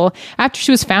trouble after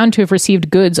she was found to have received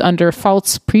goods under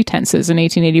false pretenses in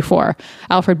 1884.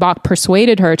 Alfred Bach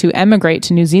persuaded her to emigrate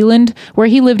to New Zealand, where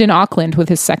he lived in Auckland with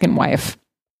his second wife.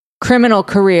 Criminal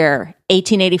career,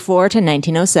 1884 to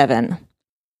 1907.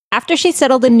 After she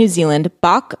settled in New Zealand,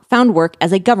 Bach found work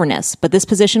as a governess, but this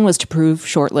position was to prove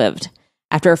short-lived.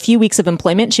 After a few weeks of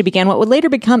employment, she began what would later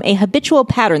become a habitual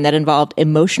pattern that involved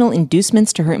emotional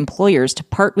inducements to her employers to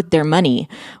part with their money.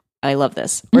 I love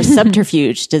this. Or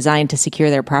subterfuge designed to secure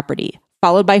their property,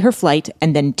 followed by her flight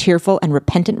and then tearful and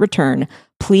repentant return,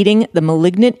 pleading the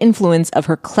malignant influence of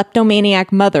her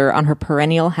kleptomaniac mother on her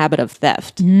perennial habit of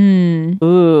theft.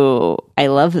 Ooh, I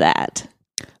love that.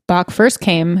 Bach first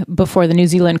came before the New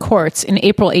Zealand courts in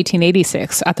April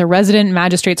 1886 at the Resident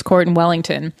Magistrates Court in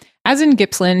Wellington. As in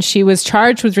Gippsland, she was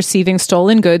charged with receiving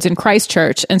stolen goods in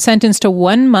Christchurch and sentenced to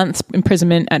 1 month's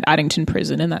imprisonment at Addington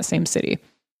Prison in that same city.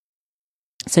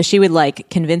 So she would like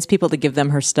convince people to give them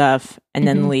her stuff and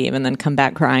then leave and then come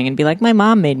back crying and be like, my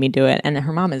mom made me do it. And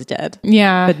her mom is dead.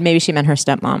 Yeah. But maybe she meant her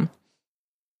stepmom.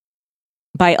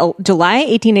 By July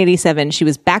 1887, she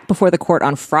was back before the court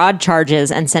on fraud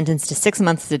charges and sentenced to 6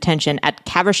 months detention at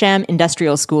Caversham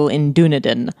Industrial School in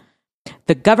Dunedin.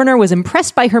 The governor was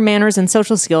impressed by her manners and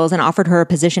social skills and offered her a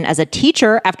position as a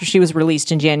teacher after she was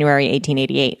released in January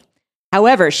 1888.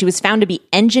 However, she was found to be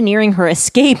engineering her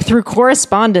escape through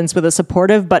correspondence with a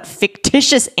supportive but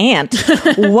fictitious aunt.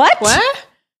 What?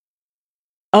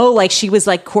 Oh, like she was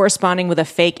like corresponding with a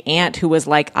fake aunt who was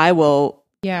like, I will...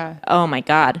 Yeah. Oh my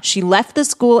God. She left the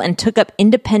school and took up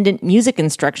independent music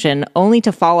instruction, only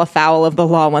to fall afoul of the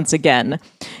law once again.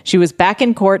 She was back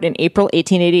in court in April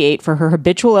 1888 for her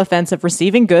habitual offense of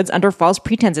receiving goods under false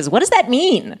pretenses. What does that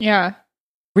mean? Yeah.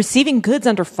 Receiving goods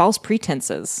under false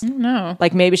pretenses. I don't know.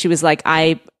 Like maybe she was like,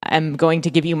 I am going to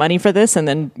give you money for this, and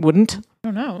then wouldn't. I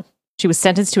don't know. She was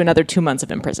sentenced to another 2 months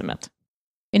of imprisonment.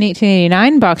 In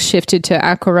 1889, Bach shifted to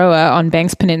Akaroa on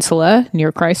Banks Peninsula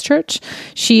near Christchurch.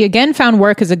 She again found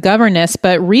work as a governess,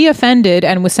 but re-offended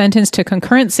and was sentenced to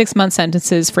concurrent 6-month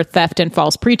sentences for theft and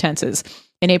false pretenses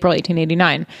in April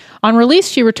 1889. On release,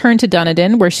 she returned to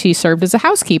Dunedin, where she served as a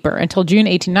housekeeper until June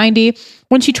 1890,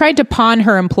 when she tried to pawn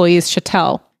her employees'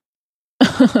 chattel.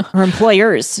 Her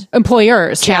employers.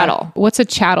 Chattel. Yeah. What's a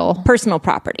chattel? Personal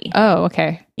property. Oh,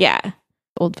 okay. Yeah.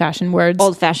 Old-fashioned words.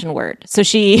 Old-fashioned word. So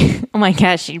she, oh my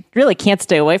gosh, she really can't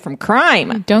stay away from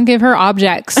crime. Don't give her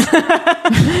objects.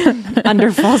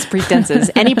 Under false pretenses.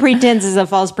 Any pretense is a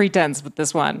false pretense with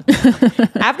this one.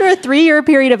 After a 3-year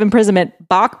period of imprisonment,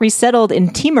 Bach resettled in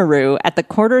Timaru at the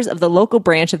quarters of the local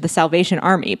branch of the Salvation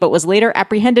Army, but was later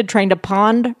apprehended trying to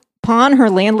pawn her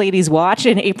landlady's watch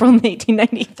in April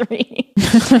 1893.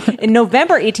 In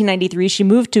November 1893, she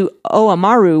moved to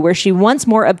Oamaru, where she once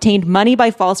more obtained money by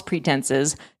false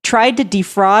pretenses, tried to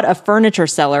defraud a furniture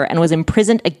seller, and was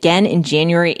imprisoned again in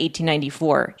January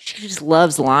 1894. She just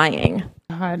loves lying.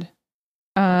 God.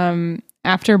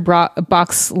 After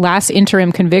Bach's last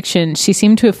interim conviction, she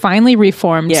seemed to have finally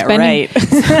reformed. Yeah, right.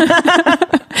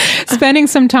 Spending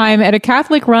some time at a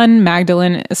Catholic-run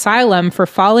Magdalene asylum for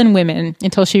fallen women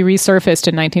until she resurfaced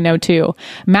in 1902,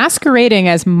 masquerading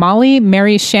as Molly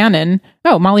Mary Shannon.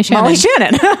 Oh, Molly Shannon. Molly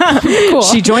Shannon. Cool.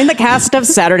 She joined the cast of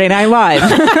Saturday Night Live.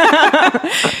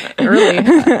 Early.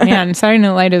 Man, Saturday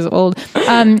Night Live is old.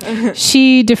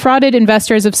 She defrauded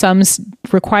investors of sums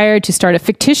required to start a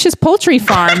fictitious poultry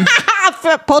farm.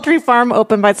 Poultry farm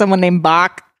opened by someone named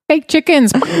Bach. Fake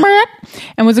chickens.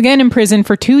 And was again imprisoned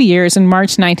for 2 years in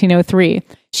March 1903.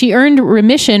 She earned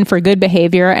remission for good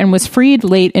behavior and was freed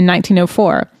late in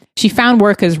 1904. She found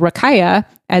work as Rakaya,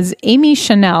 as Amy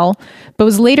Chanel, but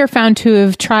was later found to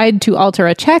have tried to alter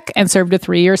a check and served a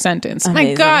 3-year sentence.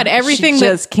 Amazing. My God, everything She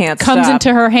that just can't comes stop.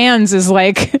 into her hands is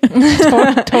like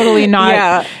totally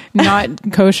not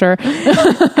kosher.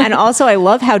 And also, I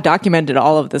love how documented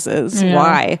all of this is. Yeah.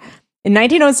 Why? In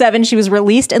 1907, she was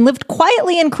released and lived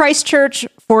quietly in Christchurch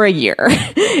for a year.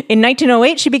 In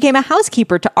 1908, she became a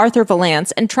housekeeper to Arthur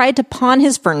Vallance and tried to pawn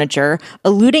his furniture,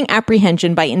 eluding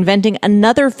apprehension by inventing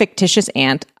another fictitious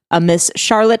aunt, a Miss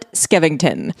Charlotte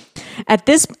Skevington. At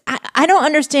this, I don't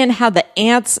understand how the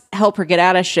aunts help her get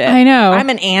out of shit. I know. I'm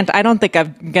an aunt. I don't think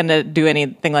I'm going to do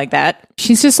anything like that.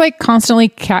 She's just like constantly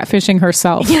catfishing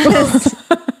herself.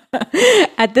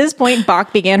 At this point,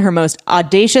 Bach began her most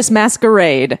audacious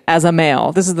masquerade as a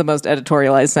male. This is the most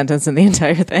editorialized sentence in the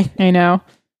entire thing. I know.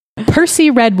 Percy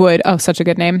Redwood. Oh, such a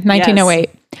good name. 1908.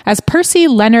 As Percy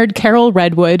Leonard Carroll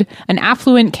Redwood, an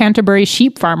affluent Canterbury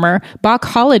sheep farmer, Bach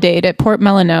holidayed at Port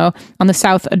Melino on the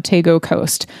South Otago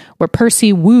coast, where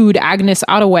Percy wooed Agnes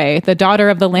Ottaway, the daughter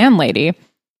of the landlady.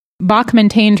 Bach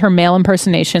maintained her male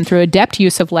impersonation through adept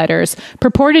use of letters,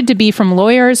 purported to be from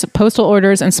lawyers, postal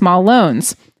orders, and small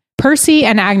loans. Percy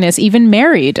and Agnes even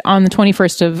married on the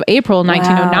 21st of April,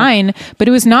 1909, but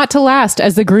it was not to last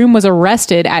as the groom was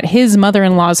arrested at his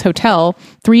mother-in-law's hotel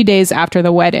 3 days after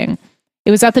the wedding. It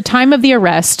was at the time of the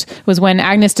arrest was when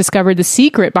Agnes discovered the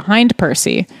secret behind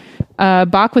Percy.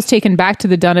 Bach was taken back to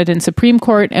the Dunedin Supreme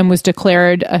Court and was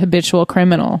declared a habitual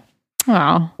criminal.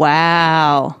 Wow.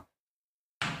 Wow.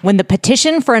 When the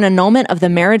petition for an annulment of the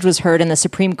marriage was heard in the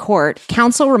Supreme Court,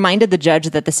 counsel reminded the judge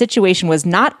that the situation was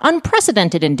not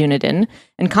unprecedented in Dunedin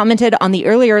and commented on the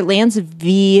earlier Lance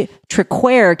v.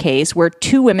 Triquare case where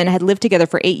 2 women had lived together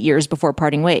for 8 years before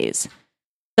parting ways.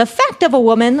 The fact of a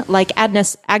woman like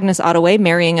Agnes Ottaway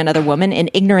marrying another woman in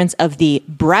ignorance of the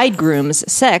bridegroom's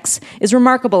sex is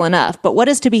remarkable enough, but what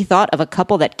is to be thought of a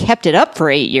couple that kept it up for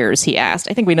 8 years, he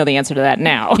asked. I think we know the answer to that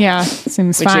now. Yeah,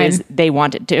 seems which fine. is they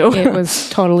wanted to. It was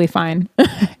totally fine.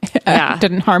 Yeah.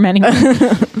 Didn't harm anyone.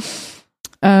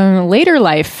 Later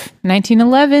life,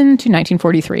 1911 to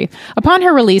 1943. Upon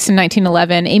her release in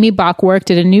 1911, Amy Bach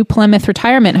worked at a New Plymouth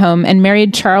retirement home and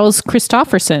married Charles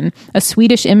Christofferson, a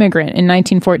Swedish immigrant, in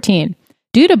 1914.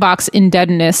 Due to Bach's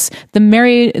indebtedness, the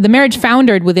marriage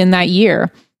foundered within that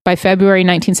year. By February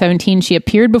 1917, she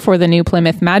appeared before the New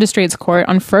Plymouth Magistrates Court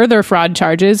on further fraud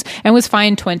charges and was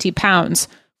fined £20.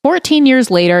 14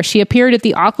 years later, she appeared at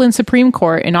the Auckland Supreme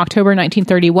Court in October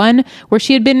 1931, where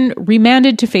she had been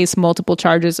remanded to face multiple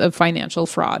charges of financial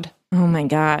fraud. Oh my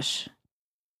gosh.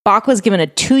 Bach was given a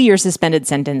 2-year suspended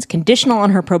sentence, conditional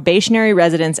on her probationary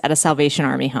residence at a Salvation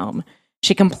Army home.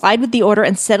 She complied with the order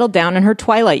and settled down in her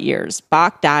twilight years.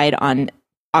 Bach died on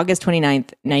August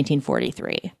 29th,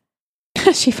 1943.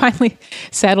 She finally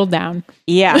settled down.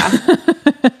 Yeah.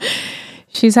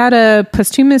 She's had a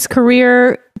posthumous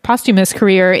career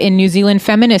in New Zealand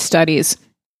feminist studies,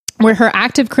 where her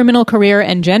active criminal career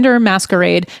and gender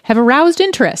masquerade have aroused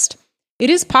interest. It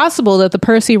is possible that the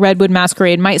Percy Redwood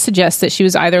masquerade might suggest that she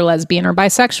was either lesbian or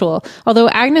bisexual, although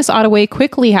Agnes Ottaway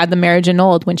quickly had the marriage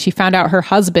annulled when she found out her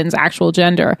husband's actual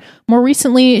gender. More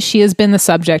recently, she has been the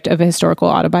subject of a historical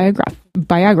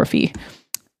autobiography.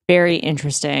 Very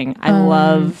interesting. I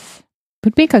love...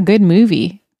 Would make a good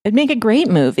movie. It'd make a great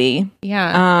movie.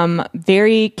 Yeah.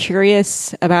 Very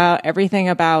curious about everything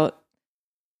about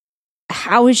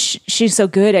how is she so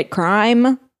good at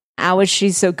crime? How is she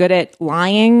so good at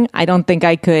lying? I don't think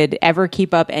I could ever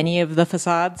keep up any of the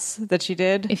facades that she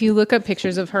did. If you look up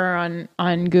pictures of her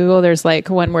on Google, there's like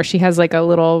one where she has like a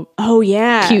little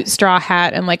cute straw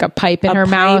hat and like a pipe in her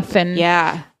mouth,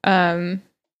 and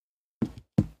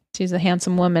she's a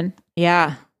handsome woman.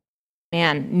 Yeah.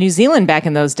 Man, New Zealand back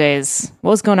in those days.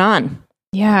 What was going on?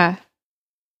 Yeah.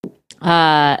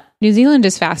 New Zealand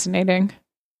is fascinating.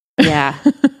 Yeah.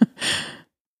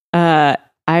 I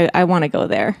want to go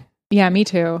there. Yeah, me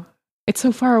too. It's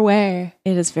so far away.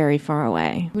 It is very far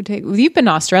away. You've been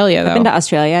to Australia, though. I've been to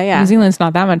Australia, yeah. New Zealand's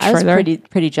not that much further. I was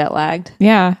pretty jet lagged.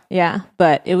 Yeah. Yeah,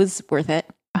 but it was worth it.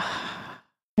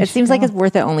 It seems like it's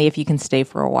worth it only if you can stay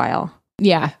for a while.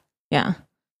 Yeah. Yeah.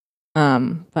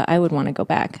 But I would want to go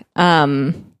back.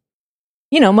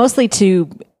 Mostly to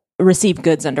receive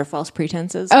goods under false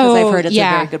pretenses. Because I've heard it's a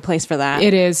very good place for that.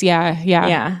 It is,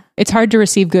 yeah. It's hard to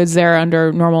receive goods there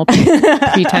under normal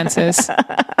pretenses.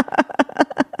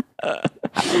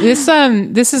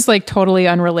 This is like totally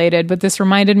unrelated, but this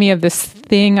reminded me of this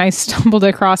thing I stumbled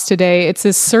across today. It's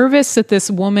this service that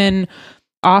this woman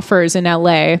offers in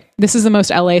LA. This is the most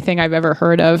LA thing I've ever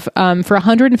heard of. For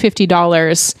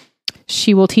 $150,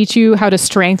 She will teach you how to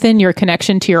strengthen your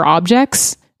connection to your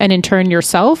objects and in turn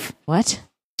yourself. What?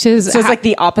 So it's like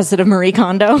the opposite of Marie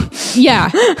Kondo.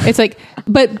 Yeah. It's like,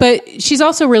 but she's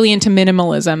also really into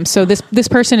minimalism. So this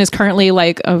person is currently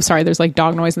like, oh, sorry, there's like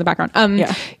dog noise in the background.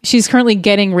 She's currently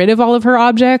getting rid of all of her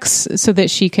objects so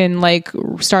that she can like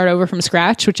start over from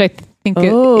scratch, which I think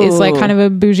is like kind of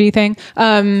a bougie thing.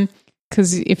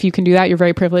 Because if you can do that, you're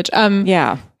very privileged.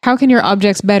 How can your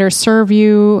objects better serve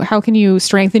you? How can you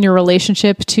strengthen your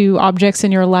relationship to objects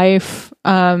in your life?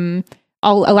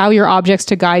 I'll allow your objects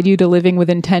to guide you to living with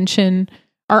intention.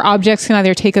 Our objects can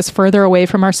either take us further away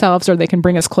from ourselves or they can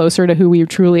bring us closer to who we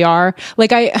truly are.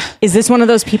 Like Is this one of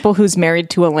those people who's married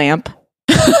to a lamp?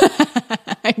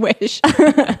 I wish.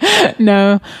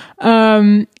 No.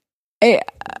 I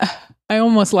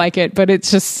almost like it, but it's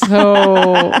just so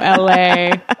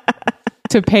LA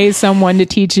to pay someone to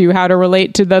teach you how to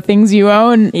relate to the things you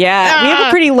own. Yeah. We have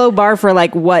a pretty low bar for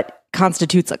like what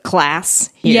constitutes a class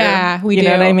here. Yeah, we do. You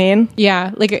know what I mean?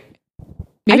 Yeah. Like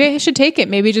maybe I should take it,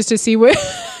 maybe just to see what...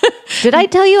 Did I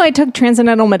tell you I took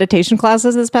transcendental meditation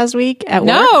classes this past week at work?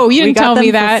 No, you didn't tell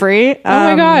me that. For free. Oh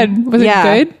my God. Was it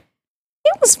good?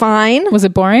 It was fine. Was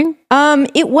it boring?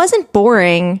 It wasn't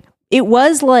boring. It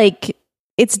was like,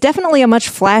 it's definitely a much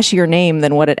flashier name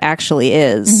than what it actually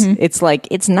is. Mm-hmm. It's like,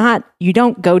 it's not, you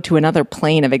don't go to another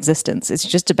plane of existence. It's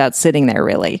just about sitting there,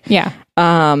 really. Yeah.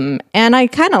 And I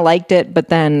kind of liked it, but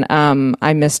then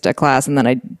I missed a class and then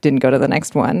I didn't go to the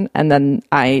next one. And then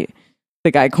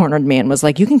the guy cornered me and was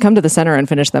like, you can come to the center and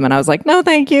finish them. And I was like, no,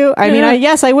 thank you. I mean,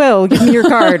 yes, I will. Give me your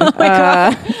card. Oh my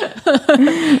God.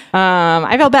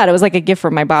 I felt bad. It was like a gift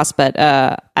from my boss, but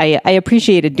I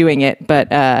appreciated doing it.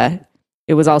 But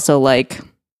it was also like,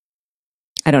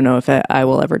 I don't know if I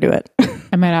will ever do it.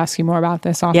 I might ask you more about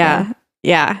this often.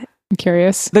 Yeah. I'm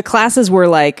curious. The classes were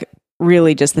like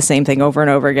really just the same thing over and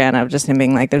over again. I was just him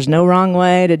being like, there's no wrong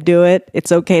way to do it.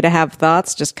 It's okay to have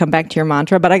thoughts. Just come back to your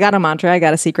mantra. But I got a mantra. I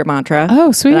got a secret mantra.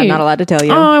 Oh, sweet. I'm not allowed to tell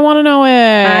you. Oh, I want to know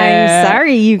it. I'm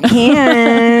sorry, you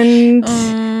can't.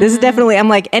 This is definitely, I'm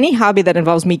like, any hobby that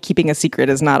involves me keeping a secret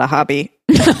is not a hobby.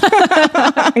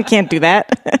 I can't do that.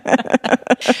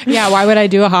 Yeah, why would I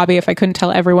do a hobby if I couldn't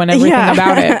tell everyone everything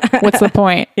about it? What's the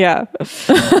point? Yeah.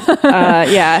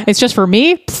 It's just for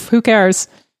me? Pff, who cares?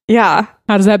 Yeah.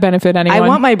 How does that benefit anyone? I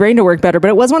want my brain to work better, but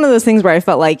it was one of those things where I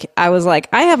felt like, I was like,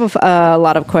 I have a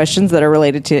lot of questions that are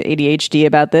related to ADHD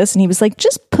about this. And he was like,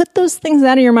 just put those things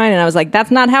out of your mind. And I was like, that's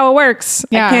not how it works.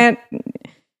 Yeah. I can't.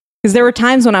 Because there were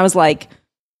times when I was like,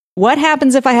 what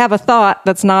happens if I have a thought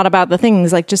that's not about the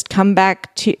things? Like, just come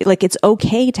back to, like, it's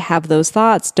okay to have those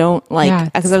thoughts. Don't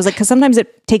like, because I was like, because sometimes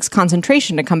it takes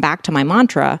concentration to come back to my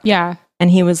mantra. Yeah. And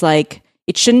he was like,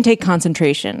 it shouldn't take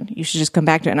concentration. You should just come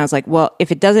back to it. And I was like, well, if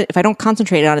I don't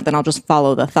concentrate on it, then I'll just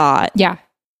follow the thought. Yeah.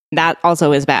 That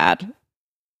also is bad.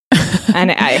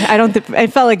 And I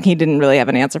felt like he didn't really have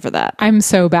an answer for that. I'm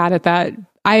so bad at that.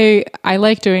 I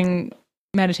like doing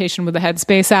meditation with the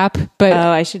Headspace app, but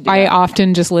I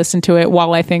often just listen to it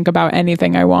while I think about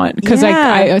anything I want because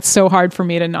it's so hard for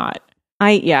me to not.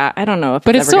 I don't know if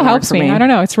but it still helps me. I don't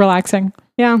know. It's relaxing.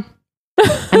 Yeah.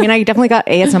 I mean, I definitely got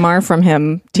ASMR from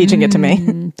him teaching it to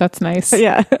me. That's nice.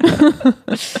 Yeah.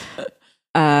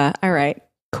 All right.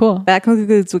 Cool. That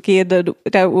concludes Wiki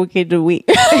the Week.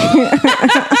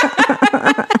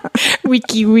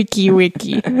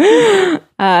 Wiki.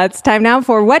 It's time now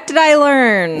for What Did I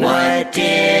Learn? What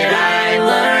did I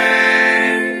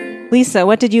learn? Lisa,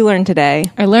 what did you learn today?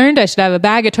 I learned I should have a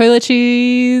bag of toilet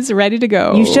cheese ready to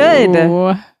go. You should.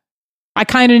 I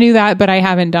kind of knew that, but I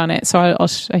haven't done it, so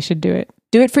I should do it.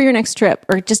 Do it for your next trip,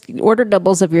 or just order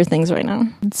doubles of your things right now.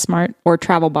 That's smart. Or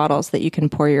travel bottles that you can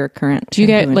pour your current. Do you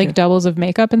get like doubles of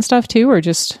makeup and stuff too, or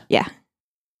just? Yeah.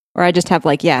 Or I just have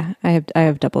I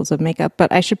have doubles of makeup,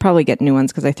 but I should probably get new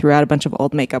ones because I threw out a bunch of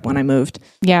old makeup when I moved.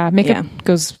 Yeah, makeup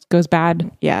goes bad.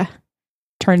 Yeah.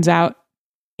 Turns out.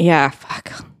 Yeah,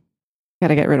 fuck.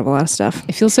 Gotta get rid of a lot of stuff.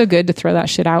 It feels so good to throw that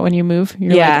shit out when you move.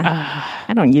 You're like,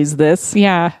 I don't use this.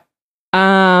 Yeah.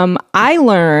 I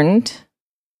learned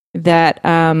that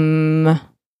I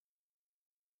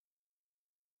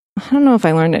don't know if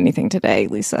I learned anything today,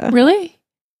 Lisa. Really?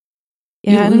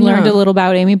 Yeah, you learned a little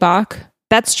about Amy Bach.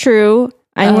 That's true.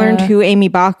 I learned who Amy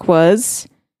Bach was,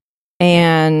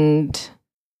 and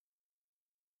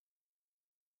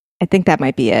I think that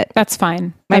might be it. That's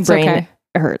fine. My brain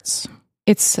hurts.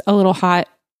 It's a little hot.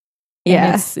 Yeah.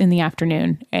 And it's in the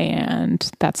afternoon, and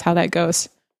that's how that goes.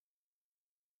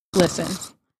 Listen.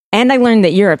 And I learned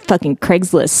that you're a fucking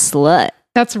Craigslist slut.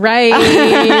 That's right.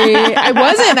 I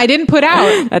wasn't. I didn't put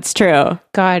out. That's true.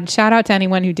 God, shout out to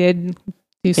anyone who did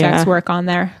do sex work on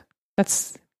there.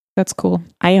 That's That's cool.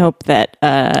 I hope that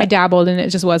I dabbled and it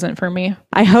just wasn't for me.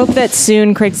 I hope that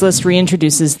soon Craigslist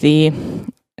reintroduces the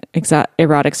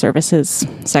erotic services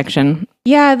section.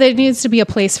 Yeah, there needs to be a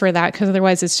place for that because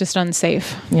otherwise it's just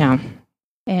unsafe. Yeah.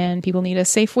 And people need a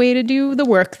safe way to do the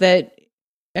work that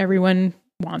everyone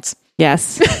wants.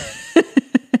 Yes. There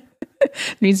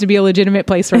needs to be a legitimate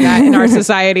place for that in our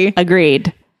society.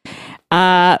 Agreed.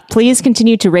 Please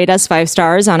continue to rate us 5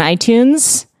 stars on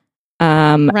iTunes.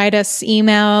 Write us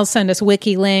emails, send us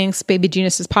wiki links,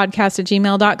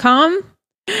 babygeniusespodcast@gmail.com.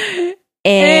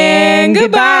 And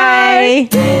goodbye.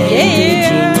 Baby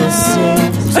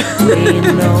geniuses, we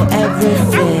know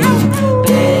everything.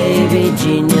 Baby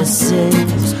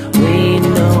geniuses, we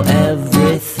know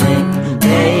everything.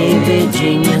 Baby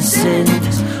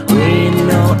geniuses, we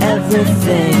know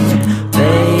everything.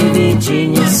 Baby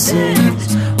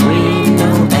geniuses, we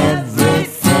know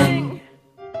everything.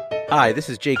 Hi, this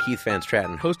is J. Keith Van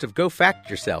Stratton, host of Go Fact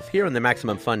Yourself here on the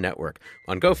Maximum Fun Network.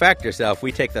 On Go Fact Yourself,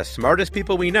 we take the smartest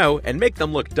people we know and make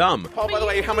them look dumb. Paul, by the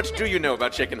way, how much do you know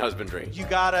about chicken husbandry? You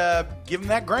gotta give him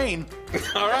that grain.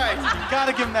 All right. You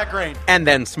gotta give him that grain. And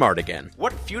then smart again.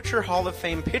 What future Hall of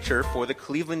Fame pitcher for the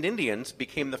Cleveland Indians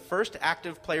became the first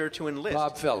active player to enlist?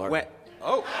 Bob Feller.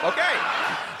 Oh,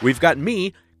 okay. We've got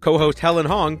me, co-host Helen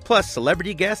Hong, plus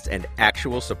celebrity guests and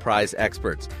actual surprise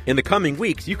experts. In the coming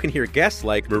weeks, you can hear guests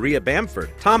like Maria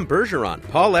Bamford, Tom Bergeron,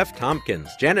 Paul F. Tompkins,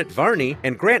 Janet Varney,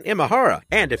 and Grant Imahara.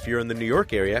 And if you're in the New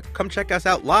York area, come check us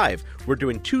out live. We're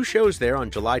doing 2 shows there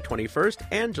on July 21st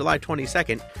and July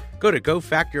 22nd. Go to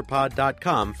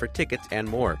gofactyourpod.com for tickets and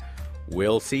more.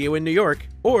 We'll see you in New York,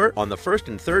 or on the 1st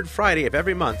and 3rd Friday of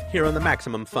every month here on the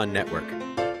Maximum Fun Network.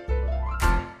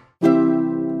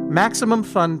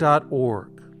 MaximumFun.org.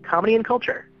 Comedy and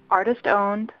culture. Artist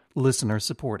owned. Listener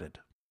supported.